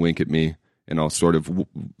nod and wink at me, and I'll sort of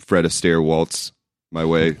Fred Astaire waltz my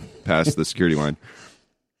way past the security line.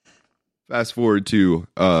 Fast forward to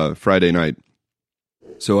Friday night.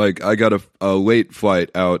 So I got a late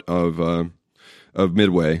flight out of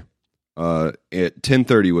Midway. At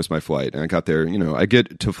 10:30 was my flight, and I got there. I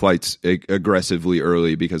get to flights aggressively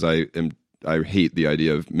early because I hate the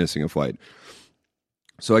idea of missing a flight.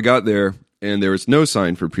 So I got there, and there was no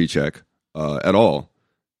sign for pre-check at all.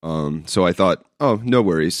 So I thought, oh, no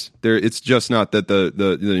worries. It's just not that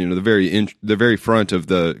the very front of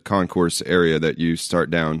the concourse area that you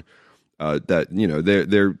start down.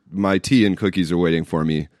 They're my tea and cookies are waiting for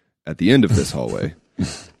me at the end of this hallway.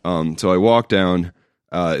 So I walk down.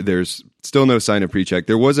 There's still no sign of pre-check.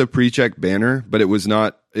 There was a pre-check banner, but it was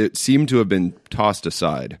not. It seemed to have been tossed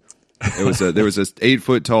aside. There was a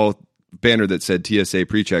 8-foot tall banner that said TSA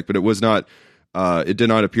pre-check, but it was not. It did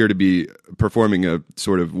not appear to be performing a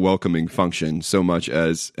sort of welcoming function so much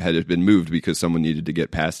as had it been moved because someone needed to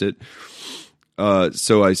get past it.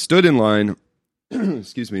 So I stood in line.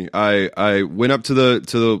 Excuse me. I went up to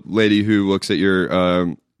the lady who looks at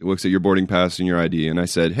your boarding pass and your ID, and I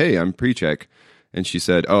said, "Hey, I'm pre-check," and she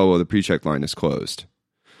said, "Oh, well, the pre-check line is closed."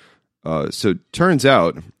 So turns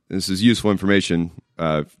out this is useful information.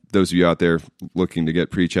 Those of you out there looking to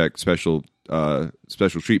get pre-check special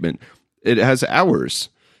treatment, it has hours.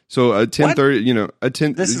 So a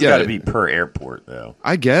 10:30, This has got to be per airport, though.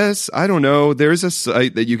 I guess. I don't know. There's a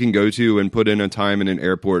site that you can go to and put in a time in an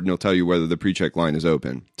airport, and it'll tell you whether the pre-check line is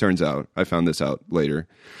open. Turns out, I found this out later.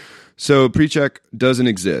 So pre-check doesn't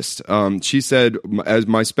exist. She said, as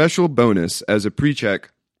my special bonus as a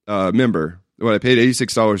pre-check member, what I paid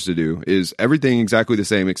 $86 to do is everything exactly the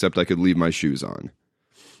same, except I could leave my shoes on.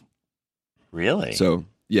 Really? So,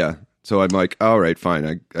 yeah. So I'm like, all right,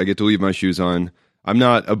 fine. I get to leave my shoes on. I'm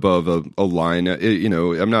not above a line.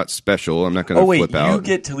 I'm not special. I'm not going to flip out. You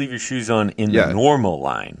get to leave your shoes on in the normal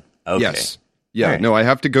line. Okay. Yes. Yeah. Right. No, I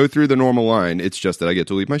have to go through the normal line. It's just that I get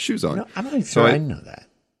to leave my shoes on. No, I'm not even sure I know that.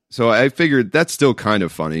 So I figured that's still kind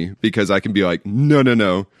of funny because I can be like,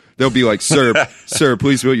 no. They'll be like, sir,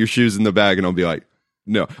 please put your shoes in the bag. And I'll be like,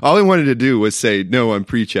 no. All I wanted to do was say, no, I'm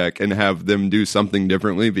pre-check and have them do something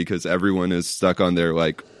differently because everyone is stuck on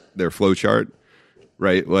their flow chart.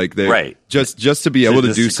 Right, like they right. just to be able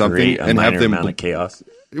to do something and have them amount of chaos.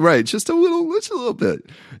 Right, just a little bit.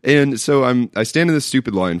 And so I stand in this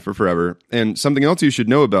stupid line for forever. And something else you should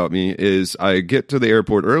know about me is I get to the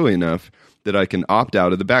airport early enough that I can opt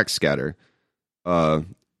out of the backscatter.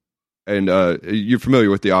 And you're familiar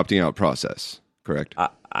with the opting out process, correct?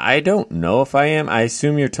 I don't know if I am. I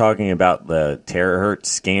assume you're talking about the terahertz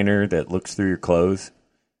scanner that looks through your clothes.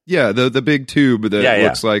 Yeah, the big tube that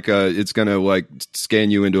looks like it's going to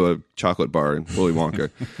scan you into a chocolate bar in Willy Wonka.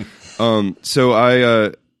 So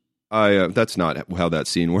I that's not how that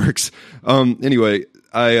scene works. Anyway,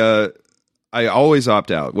 I always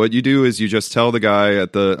opt out. What you do is you just tell the guy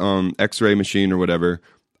at the X-ray machine or whatever,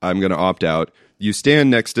 I'm going to opt out. You stand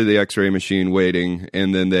next to the X-ray machine waiting,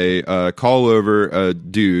 and then they call over a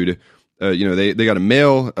dude. They got a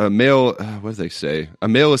male. What do they say? A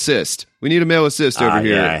male assist. We need a male assist over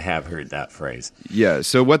here. Yeah, I have heard that phrase. Yeah.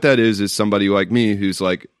 So what that is somebody like me who's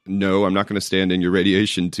like, no, I'm not going to stand in your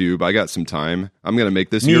radiation tube. I got some time. I'm going to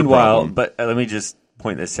make this your problem. But let me just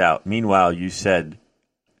point this out. Meanwhile, you said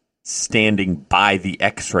standing by the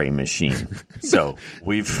X-ray machine. So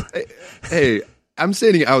we've. Hey, I'm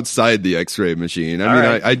standing outside the X-ray machine.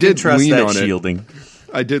 I did lean on shielding. it.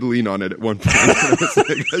 I did lean on it at one point.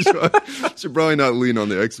 I should probably not lean on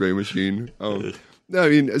the X-ray machine.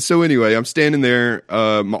 So anyway, I'm standing there.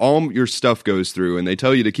 All your stuff goes through, and they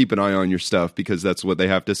tell you to keep an eye on your stuff because that's what they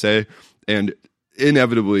have to say. And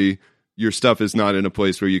inevitably, your stuff is not in a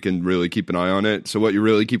place where you can really keep an eye on it. So what you're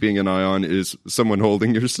really keeping an eye on is someone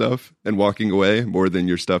holding your stuff and walking away more than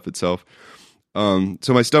your stuff itself. So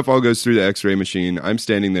my stuff all goes through the X-ray machine. I'm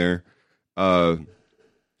standing there. And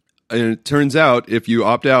it turns out, if you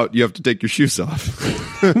opt out, you have to take your shoes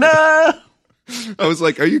off. No! I was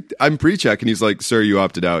like, I'm pre-check. And he's like, sir, you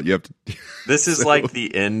opted out. You have to. This is like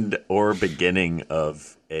the end or beginning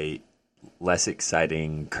of a less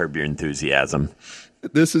exciting Curb Your Enthusiasm.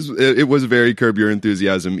 It was very Curb Your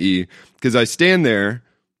Enthusiasm-y. Because I stand there,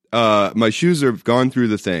 my shoes have gone through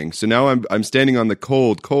the thing. So now I'm standing on the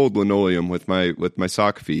cold linoleum with my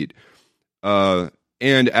sock feet.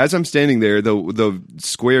 And as I'm standing there, the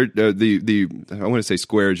square, I want to say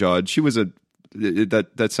square jawed. She was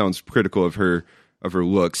that sounds critical of her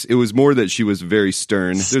looks. It was more that she was very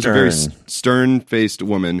stern. There's a very stern faced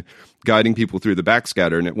woman guiding people through the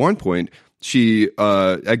backscatter. And at one point, she,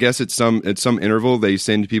 I guess at some interval, they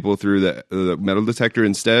send people through the metal detector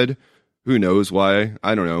instead. Who knows why?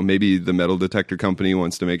 I don't know. Maybe the metal detector company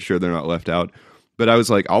wants to make sure they're not left out. But I was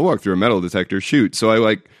like, I'll walk through a metal detector. Shoot. So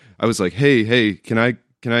I was like, hey, can I?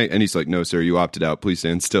 And he's like, no, sir, you opted out. Please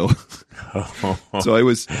stand still. So I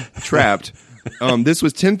was trapped. This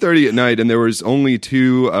was 10:30 at night, and there was only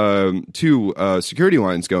two security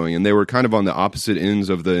lines going, and they were kind of on the opposite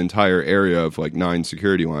ends of the entire area of like 9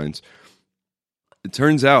 security lines. It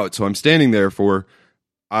turns out, so I'm standing there for,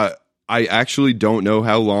 I actually don't know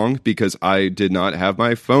how long, because I did not have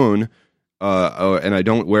my phone, and I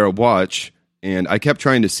don't wear a watch. And I kept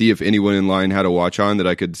trying to see if anyone in line had a watch on that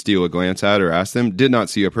I could steal a glance at or ask them. Did not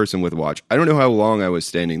see a person with a watch. I don't know how long I was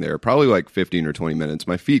standing there. Probably like 15 or 20 minutes.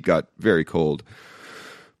 My feet got very cold.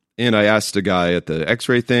 And I asked a guy at the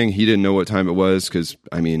x-ray thing. He didn't know what time it was because,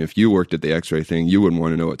 I mean, if you worked at the x-ray thing, you wouldn't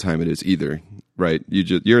want to know what time it is either. Right?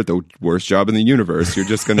 You're at the worst job in the universe. You're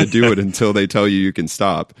just going to do it until they tell you can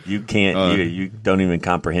stop. You can't. You don't even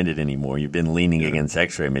comprehend it anymore. You've been leaning against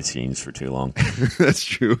X-ray machines for too long. That's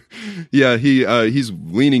true. Yeah, he's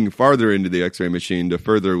leaning farther into the X-ray machine to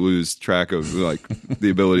further lose track of like the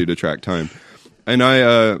ability to track time. And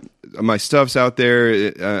my stuff's out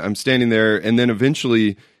there. I'm standing there, and then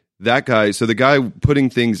eventually that guy. So the guy putting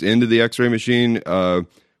things into the X-ray machine.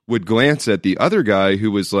 Would glance at the other guy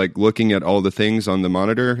who was like looking at all the things on the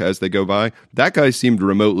monitor as they go by. That guy seemed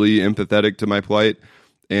remotely empathetic to my plight,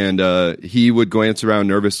 and he would glance around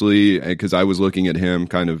nervously because I was looking at him.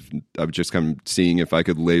 I was just kind of seeing if I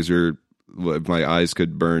could if my eyes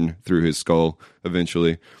could burn through his skull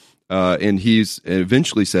eventually. And he's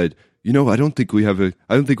eventually said, I don't think we have a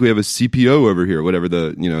CPO over here, whatever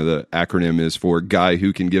the acronym is for guy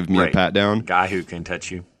who can give me a pat down. Guy who can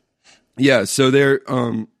touch you. Yeah, so there,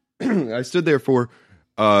 I stood there for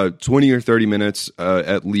 20 or 30 minutes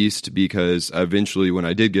at least, because eventually when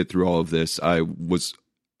I did get through all of this,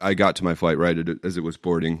 I got to my flight right as it was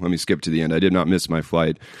boarding. Let me skip to the end. I did not miss my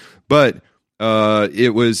flight, but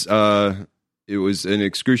it was an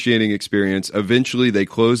excruciating experience. Eventually, they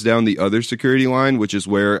closed down the other security line, which is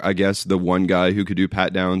where I guess the one guy who could do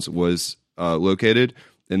pat downs was located,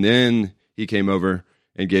 and then he came over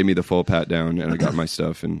and gave me the full pat down, and I got my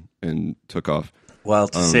stuff and took off. Well,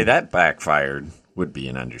 to say that backfired would be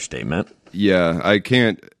an understatement. Yeah, I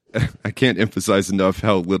can't emphasize enough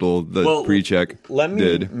how little the pre-check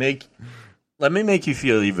did. Let me make you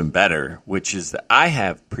feel even better, which is that I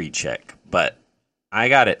have pre-check, but I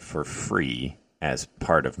got it for free as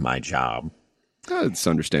part of my job. That's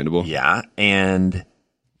understandable. Yeah, and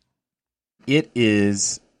it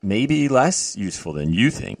is maybe less useful than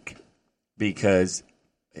you think, because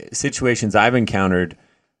situations I've encountered,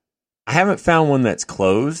 I haven't found one that's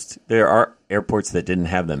closed. There are airports that didn't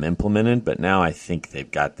have them implemented, but now I think they've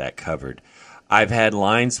got that covered. I've had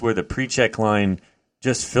lines where the pre-check line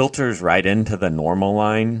just filters right into the normal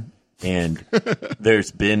line, and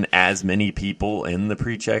there's been as many people in the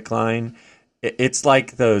pre-check line. It's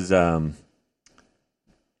like those,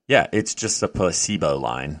 it's just a placebo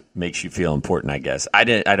line. Makes you feel important, I guess. I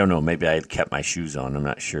don't know. Maybe I had kept my shoes on. I'm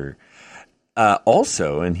not sure.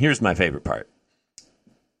 Also, and here's my favorite part,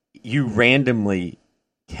 you randomly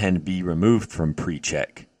can be removed from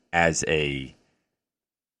pre-check as a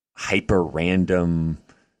hyper-random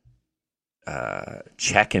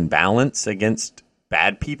check and balance against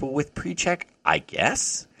bad people with pre-check, I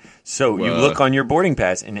guess. So you look on your boarding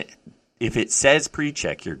pass, and if it says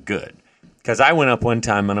pre-check, you're good. Because I went up one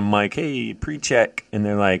time, and I'm like, hey, pre-check, and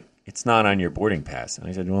they're like, it's not on your boarding pass. And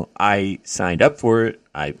I said, well, I signed up for it.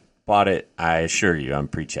 I bought it. I assure you I'm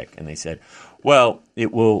pre-check. And they said, well,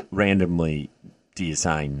 it will randomly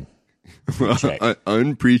deassign pre-check.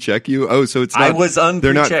 Unpre-check you? Oh, so it's not. I was unpre-checked.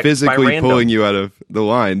 They're not physically pulling you out of the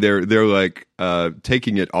line. They're like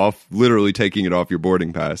taking it off, literally taking it off your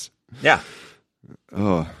boarding pass. Yeah.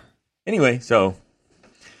 Oh. Anyway, so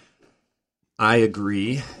I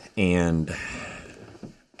agree, and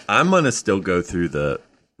I'm gonna still go through the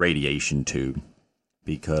radiation tube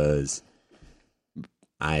because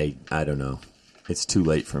I don't know. It's too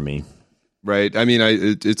late for me. Right. I mean,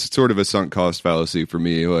 it's sort of a sunk cost fallacy for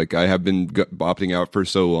me. Like, I have been opting out for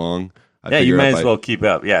so long. You might as well keep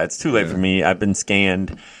up. Yeah, it's too late for me. I've been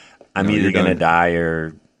scanned. I'm either going to die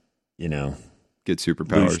or, get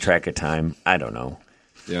superpowers. Lose track of time. I don't know.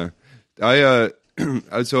 Yeah. I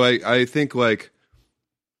think, like,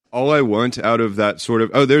 all I want out of that sort of...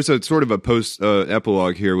 Oh, there's a sort of a post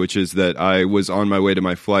epilogue here, which is that I was on my way to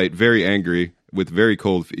my flight, very angry, with very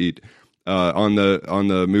cold feet, on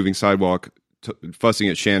the moving sidewalk, fussing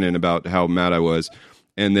at Shannon about how mad I was,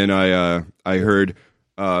 and then I heard,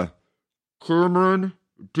 Cameron,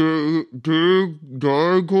 Daigle,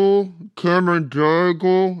 Cameron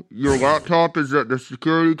Daigle, your laptop is at the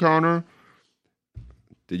security counter.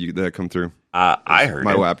 Did that come through? I heard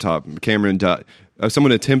my laptop. Cameron,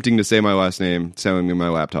 someone attempting to say my last name, telling me my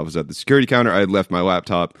laptop was at the security counter. I had left my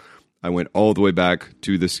laptop. I went all the way back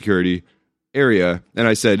to the security area, and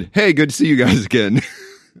I said, "Hey, good to see you guys again."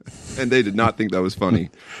 And they did not think that was funny.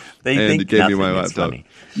 They think gave me my laptop. Funny.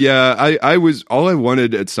 Yeah, I was all I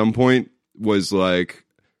wanted at some point was like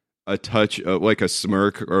a touch, like a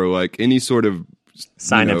smirk, or like any sort of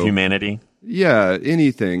sign of humanity. Yeah,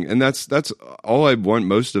 anything, and that's all I want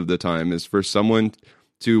most of the time is for someone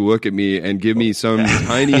to look at me and give me some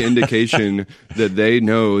tiny indication that they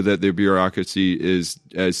know that the bureaucracy is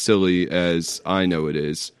as silly as I know it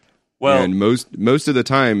is. Well, and most of the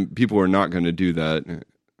time, people are not going to do that.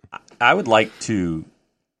 I would like to.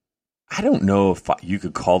 I don't know if you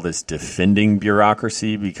could call this defending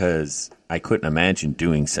bureaucracy because I couldn't imagine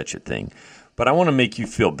doing such a thing. But I want to make you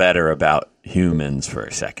feel better about humans for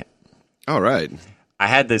a second. All right. I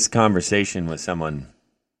had this conversation with someone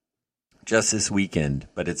just this weekend,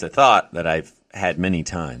 but it's a thought that I've had many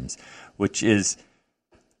times, which is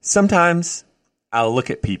sometimes I'll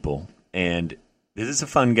look at people, and this is a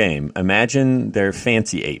fun game. Imagine they're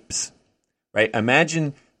fancy apes, right?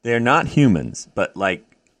 Imagine they're not humans, but like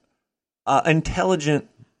intelligent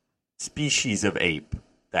species of ape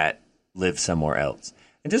that live somewhere else.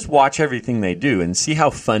 And just watch everything they do and see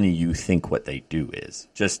how funny you think what they do is.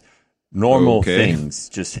 Just normal things,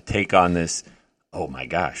 just to take on this, oh my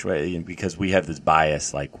gosh, right? Because we have this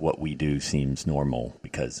bias, like what we do seems normal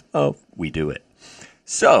because, we do it.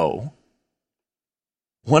 So,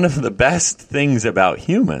 one of the best things about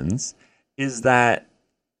humans is that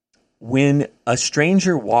when a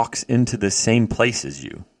stranger walks into the same place as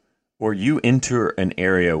you, or you enter an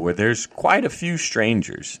area where there's quite a few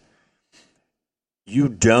strangers, you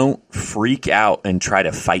don't freak out and try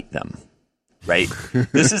to fight them. Right?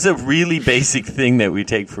 This is a really basic thing that we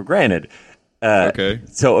take for granted. Okay.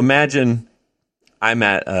 So imagine I'm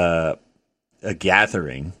at a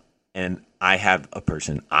gathering and I have a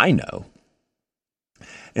person I know.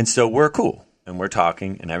 And so we're cool and we're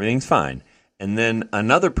talking and everything's fine. And then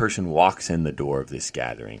another person walks in the door of this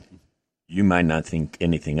gathering. You might not think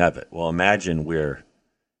anything of it. Well, imagine we're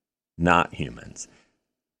not humans,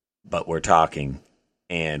 but we're talking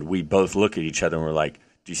and we both look at each other and we're like,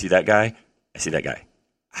 do you see that guy? I see that guy.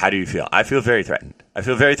 How do you feel? I feel very threatened.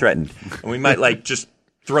 And we might like just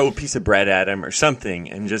throw a piece of bread at him or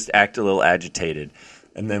something and just act a little agitated.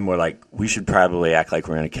 And then we're like, we should probably act like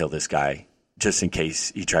we're going to kill this guy just in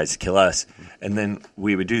case he tries to kill us. And then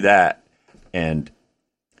we would do that. And,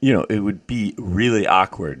 it would be really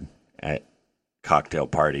awkward at cocktail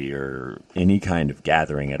party or any kind of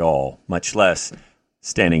gathering at all, much less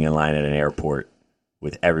standing in line at an airport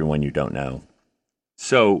with everyone you don't know.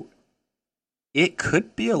 So it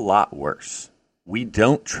could be a lot worse. We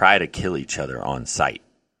don't try to kill each other on sight.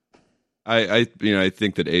 I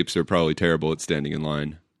think that apes are probably terrible at standing in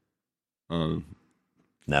line.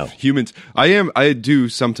 No, humans. I do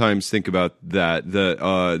sometimes think about that.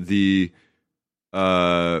 The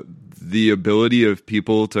ability of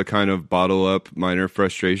people to kind of bottle up minor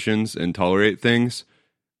frustrations and tolerate things.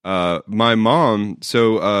 My mom.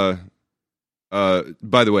 So.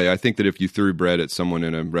 By the way, I think that if you threw bread at someone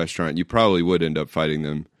in a restaurant, you probably would end up fighting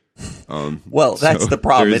them. Well, that's the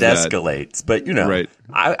problem. It escalates, but right.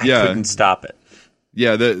 I couldn't stop it.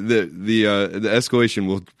 Yeah, the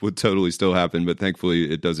escalation would totally still happen, but thankfully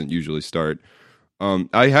it doesn't usually start.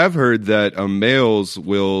 I have heard that males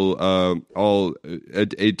will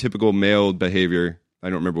a typical male behavior. I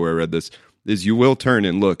don't remember where I read this. Is you will turn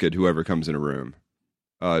and look at whoever comes in a room.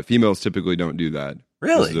 Females typically don't do that.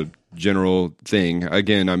 Really? This is a general thing.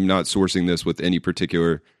 Again, I'm not sourcing this with any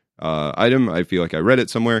particular item. I feel like I read it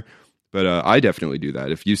somewhere, but I definitely do that.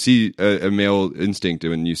 If you see a male instinct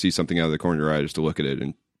and you see something out of the corner of your eye, just to look at it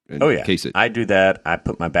and case it. I do that. I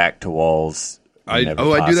put my back to walls. I do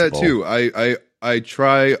that too. I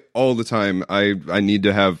try all the time. I need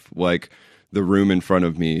to have like the room in front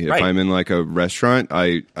of me. If I'm in like a restaurant,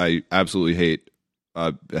 I absolutely hate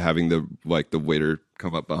having the waiter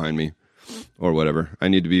come up behind me. Or whatever. I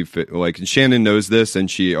need to be fit. Like Shannon knows this, and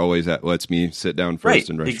she always lets me sit down first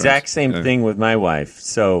in restaurants. Exact same thing with my wife.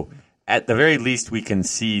 So at the very least, we can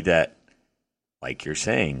see that, like you're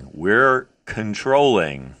saying, we're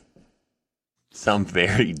controlling some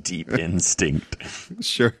very deep instinct.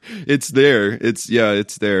 Sure, it's there. It's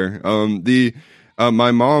there.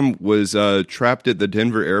 My mom was trapped at the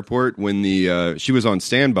Denver airport when she was on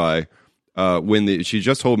standby. She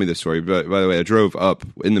just told me this story, but by the way, I drove up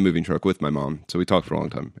in the moving truck with my mom, so we talked for a long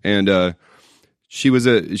time. And she was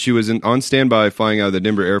on standby flying out of the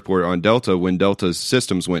Denver airport on Delta when Delta's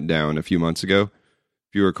systems went down a few months ago.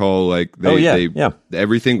 If you recall, like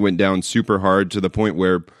everything went down super hard to the point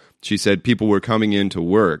where she said people were coming in to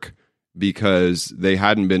work because they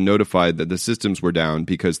hadn't been notified that the systems were down,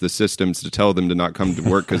 because the systems to tell them to not come to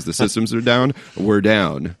work because the systems are down were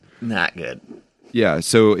down. Not good. Yeah,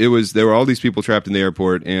 so there were all these people trapped in the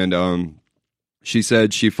airport, and she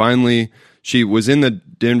said she was in the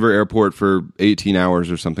Denver airport for 18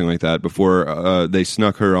 hours or something like that before they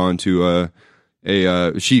snuck her onto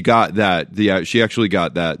she got that she actually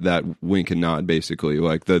got that wink and nod, basically,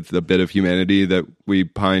 like the bit of humanity that we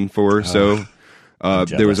pine for. So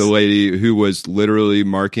there was a lady who was literally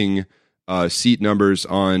marking seat numbers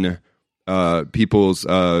on people's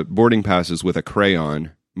boarding passes with a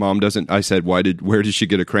crayon. Mom doesn't. I said, where did she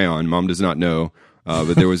get a crayon? Mom does not know.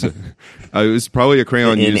 But there was it was probably a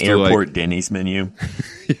crayon in used airport to, like, Denny's menu.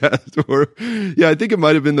 Yeah, I think it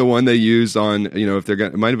might have been the one they use on, if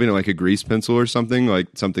it might have been like a grease pencil or something, like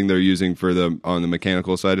something they're using on the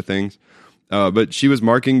mechanical side of things. But she was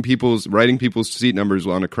writing people's seat numbers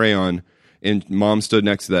on a crayon, and Mom stood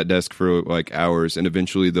next to that desk for like hours, and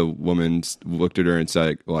eventually the woman looked at her and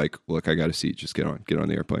said, like, look, I got a seat, just get on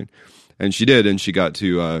the airplane. And she did, and she got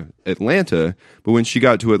to Atlanta. But when she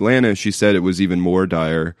got to Atlanta, she said it was even more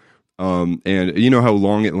dire. And you know how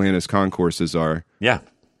long Atlanta's concourses are? Yeah.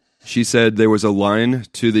 She said there was a line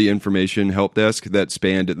to the information help desk that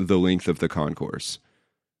spanned the length of the concourse.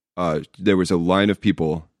 There was a line of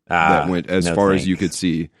people that went as far as you could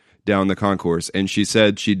see down the concourse. And she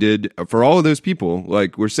said she did, for all of those people,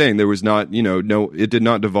 like we're saying, there was not, it did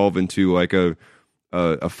not devolve into like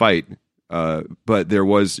a fight. But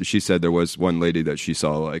she said there was one lady that she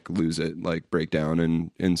saw like lose it, like break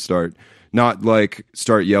down and start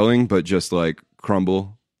yelling, but just like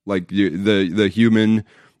crumble. Like the human,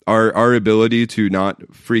 our ability to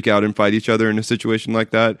not freak out and fight each other in a situation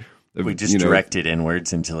like that. We just direct it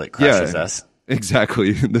inwards until it crushes us.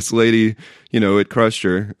 Exactly. This lady, it crushed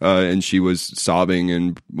her, and she was sobbing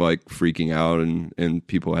and like freaking out, and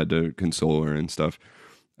people had to console her and stuff.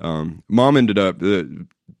 Mom ended up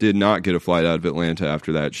did not get a flight out of Atlanta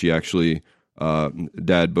after that. She actually,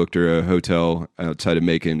 Dad booked her a hotel outside of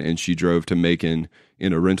Macon, and she drove to Macon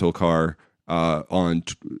in a rental car on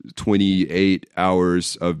 28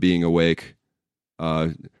 hours of being awake.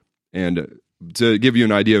 And to give you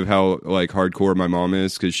an idea of how like hardcore my mom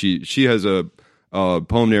is, because she has a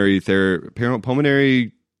pulmonary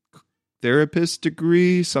therapist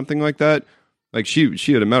degree, something like that. Like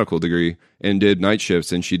she had a medical degree and did night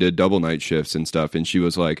shifts, and she did double night shifts and stuff. And she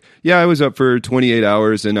was like, yeah, I was up for 28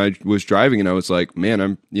 hours and I was driving, and I was like,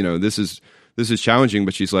 man, this is challenging.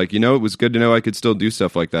 But she's like, it was good to know I could still do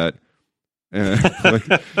stuff like that.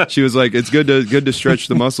 She was like, it's good to stretch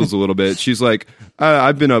the muscles a little bit. She's like,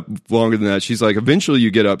 I've been up longer than that. She's like, eventually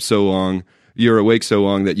you get up so long, you're awake so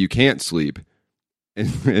long that you can't sleep.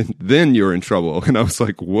 And then you're in trouble. And I was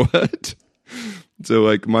like, what? So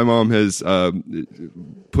like my mom has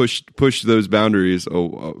pushed those boundaries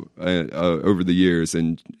over the years,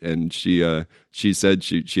 and she said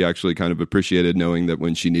she actually kind of appreciated knowing that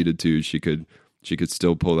when she needed to, she could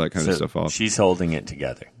still pull that kind of stuff off. She's holding it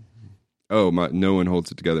together. Oh, no one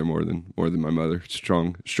holds it together more than my mother.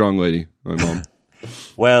 Strong lady, my mom.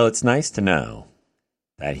 Well, it's nice to know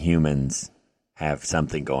that humans have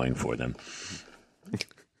something going for them.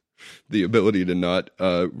 The ability to not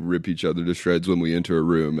rip each other to shreds when we enter a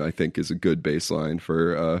room, I think, is a good baseline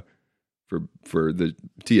for the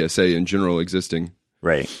TSA in general existing.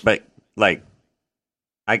 Right, but like,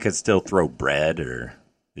 I could still throw bread, or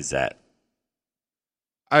is that?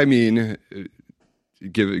 I mean,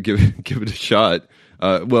 give it a shot.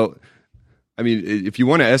 Well, I mean, if you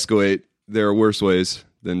want to escalate, there are worse ways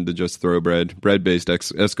than to just throw bread. Bread-based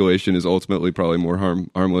escalation is ultimately probably more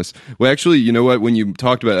harmless. Well, actually, you know what? When you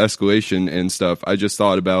talked about escalation and stuff, I just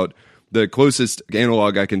thought about the closest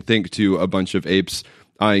analog I can think to a bunch of apes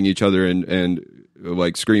eyeing each other and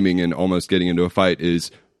like screaming and almost getting into a fight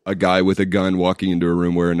is a guy with a gun walking into a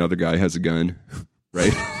room where another guy has a gun,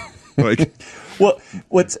 right? Like, well,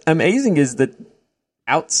 what's amazing is that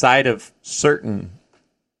outside of certain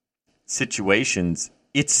situations,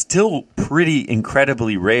 it's still pretty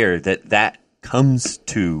incredibly rare that comes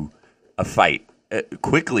to a fight.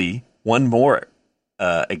 Quickly, one more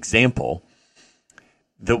example.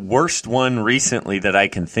 The worst one recently that I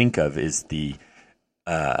can think of is the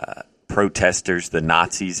protesters, the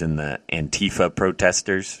Nazis and the Antifa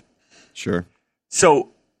protesters. Sure. So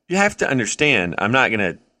you have to understand, I'm not going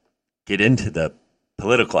to get into the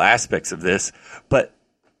political aspects of this, but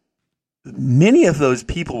many of those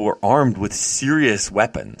people were armed with serious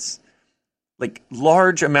weapons. like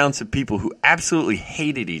large amounts of people who absolutely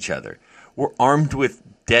hated each other were armed with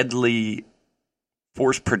deadly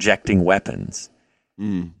force-projecting weapons.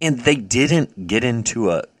 And they didn't get into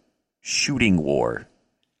a shooting war.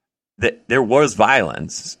 There was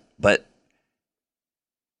violence, but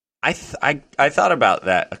I thought about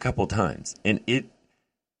that a couple times, and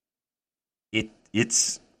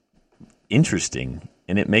it's interesting,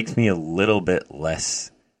 and it makes me a little bit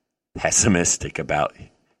less pessimistic about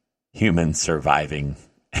humans surviving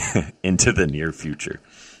into the near future.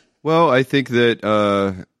 Well, I think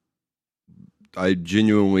that I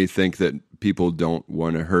genuinely think that people don't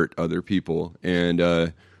want to hurt other people, and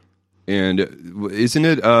isn't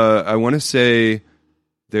it? I want to say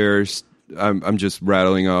there's. I'm just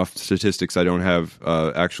rattling off statistics I don't have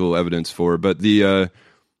actual evidence for, but a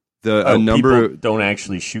number people don't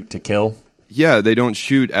actually shoot to kill. Yeah, they don't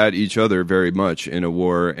shoot at each other very much in a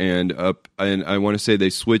war, and I want to say they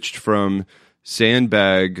switched from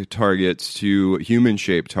sandbag targets to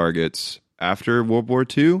human-shaped targets after World War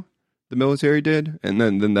II. The military did, and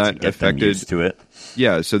then that affected used to it.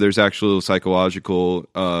 Yeah, so there's actual psychological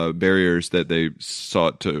barriers that they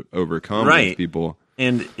sought to overcome with people.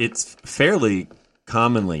 And it's fairly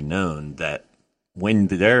commonly known that when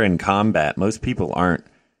they're in combat, most people aren't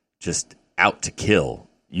just out to kill.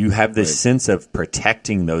 You have this sense of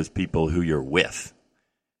protecting those people who you're with.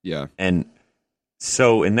 Yeah. And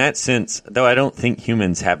so in that sense, though I don't think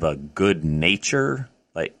humans have a good nature,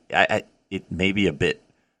 like it may be a bit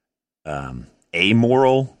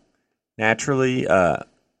amoral naturally,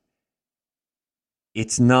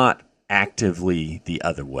 it's not actively the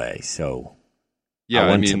other way. So I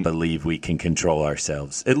want to believe we can control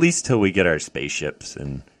ourselves, at least till we get our spaceships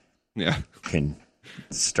and can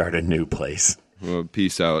start a new place. Well,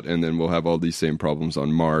 peace out, and then we'll have all these same problems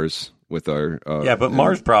on Mars with our... but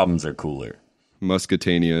Mars problems are cooler.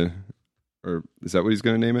 Muscatania, or is that what he's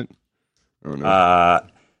going to name it? I don't know.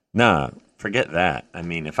 Nah, forget that. I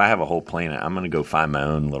mean, if I have a whole planet, I'm going to go find my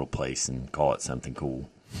own little place and call it something cool.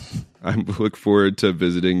 I look forward to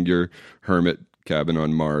visiting your hermit cabin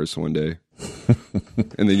on Mars one day.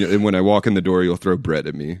 And then when I walk in the door, you'll throw bread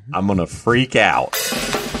at me. I'm going to freak out.